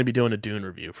will definitely be doing a Dune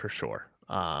review for sure.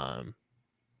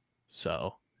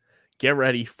 So get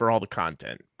ready for all the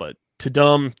content. But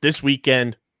Tudum this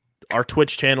weekend, our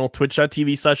Twitch channel,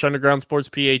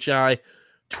 twitch.tv/undergroundsportsphi,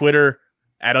 Twitter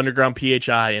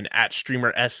 @undergroundphi, and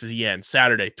 @streamerszn.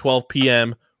 Saturday, 12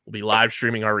 p.m. We'll be live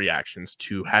streaming our reactions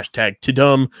to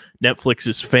 #Tudum,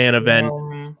 Netflix's fan event.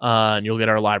 And you'll get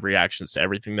our live reactions to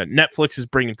everything that Netflix is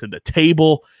bringing to the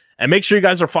table. And make sure you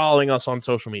guys are following us on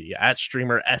social media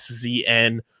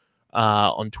 @streamerszn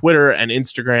on Twitter and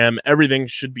Instagram. Everything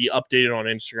should be updated on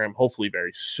Instagram, hopefully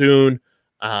very soon.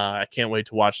 I can't wait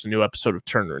to watch the new episode of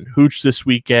Turner and Hooch this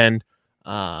weekend.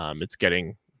 It's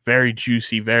getting very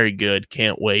juicy, very good.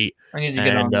 Can't wait. I need to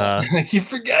get on that. I keep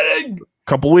forgetting.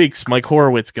 couple weeks, Mike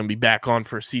Horowitz going to be back on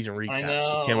for a season recap. I know.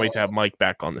 So can't wait to have Mike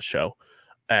back on the show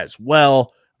as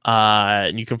well.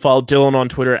 And you can follow Dylan on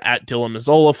Twitter at Dylan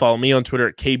Mazzola. Follow me on Twitter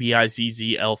at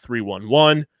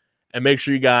KBIZZL311. And make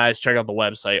sure you guys check out the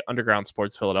website,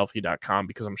 undergroundsportsphiladelphia.com,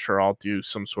 because I'm sure I'll do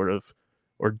some sort of,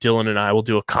 or Dylan and I will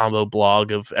do a combo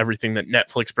blog of everything that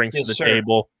Netflix brings to the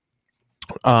table.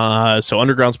 So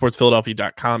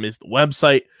undergroundsportsphiladelphia.com is the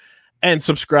website. And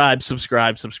subscribe to the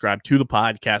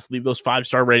podcast. Leave those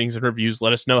 5-star ratings and reviews.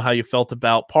 Let us know how you felt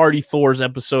about Party Thor's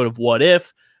episode of What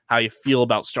If, how you feel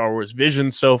about Star Wars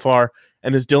Visions so far.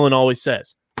 And as Dylan always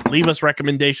says, leave us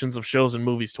recommendations of shows and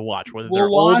movies to watch. Whether they're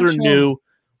old or new,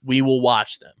 we will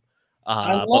watch them.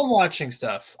 I love watching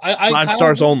stuff. 5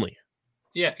 stars only.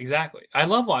 Yeah, exactly. I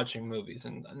love watching movies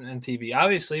and TV.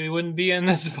 Obviously, we wouldn't be in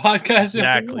this podcast.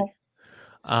 Exactly.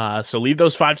 So leave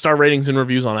those 5-star ratings and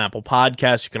reviews on Apple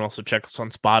Podcasts. You can also check us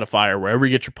on Spotify or wherever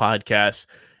you get your podcasts.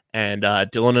 And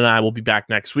Dylan and I will be back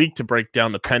next week to break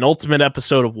down the penultimate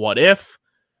episode of What If,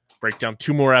 break down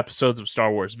 2 more episodes of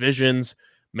Star Wars Visions.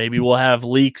 Maybe we'll have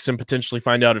leaks and potentially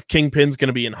find out if Kingpin's going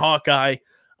to be in Hawkeye.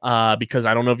 Because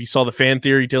I don't know if you saw the fan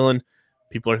theory, Dylan.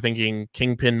 People are thinking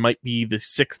Kingpin might be the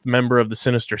 6th member of the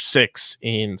Sinister Six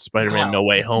in Spider-Man No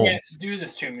Way Home. You can't do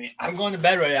this to me. I'm going to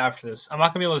bed right after this. I'm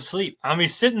not going to be able to sleep. I'm going to be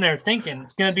sitting there thinking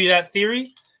it's going to be that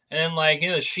theory. And then, like,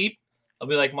 the sheep, I'll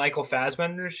be like Michael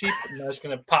Fassbender's sheep. And that's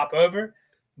going to pop over.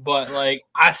 But, like,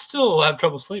 I still have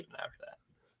trouble sleeping after that.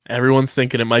 Everyone's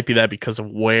thinking it might be that because of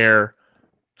where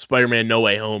Spider-Man No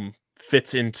Way Home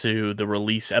fits into the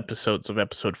release episodes of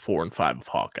episode 4 and 5 of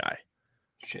Hawkeye.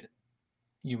 Shit.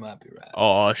 You might be right.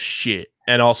 Oh, shit.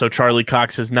 And also, Charlie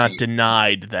Cox has not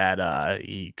denied that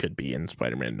he could be in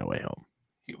Spider-Man No Way Home.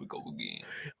 Here we go again.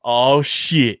 Oh,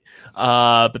 shit.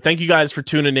 But thank you guys for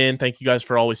tuning in. Thank you guys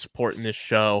for always supporting this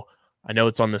show. I know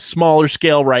it's on the smaller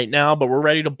scale right now, but we're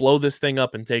ready to blow this thing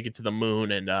up and take it to the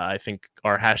moon. And I think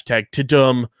our hashtag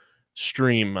Tudum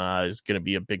stream is going to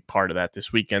be a big part of that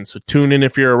this weekend. So tune in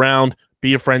if you're around.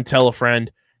 Be a friend, tell a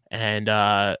friend. And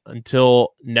until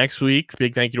next week,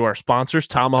 big thank you to our sponsors,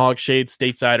 Tomahawk Shades,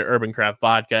 Stateside Urban Craft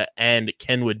Vodka, and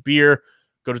Kenwood Beer.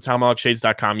 Go to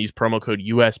tomahawkshades.com. Use promo code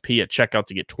USP at checkout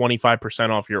to get 25%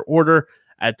 off your order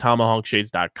at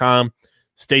tomahawkshades.com.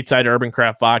 Stateside Urban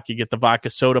Craft Vodka. Get the vodka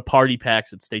soda party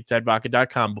packs at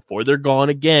statesidevodka.com before they're gone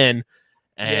again.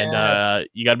 And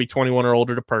you got to be 21 or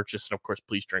older to purchase. And, of course,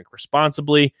 please drink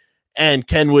responsibly. And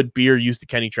Kenwood Beer, use the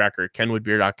Kenny Tracker at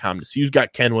kenwoodbeer.com to see who's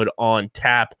got Kenwood on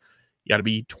tap. You got to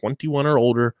be 21 or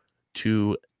older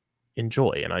to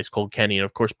enjoy an ice cold Kenny. And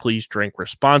of course, please drink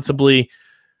responsibly.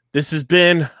 This has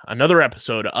been another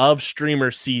episode of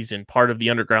Streamer Season, part of the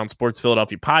Underground Sports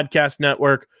Philadelphia Podcast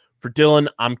Network. For Dylan,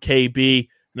 I'm KB.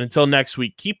 And until next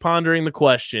week, keep pondering the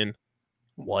question,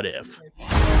 what if?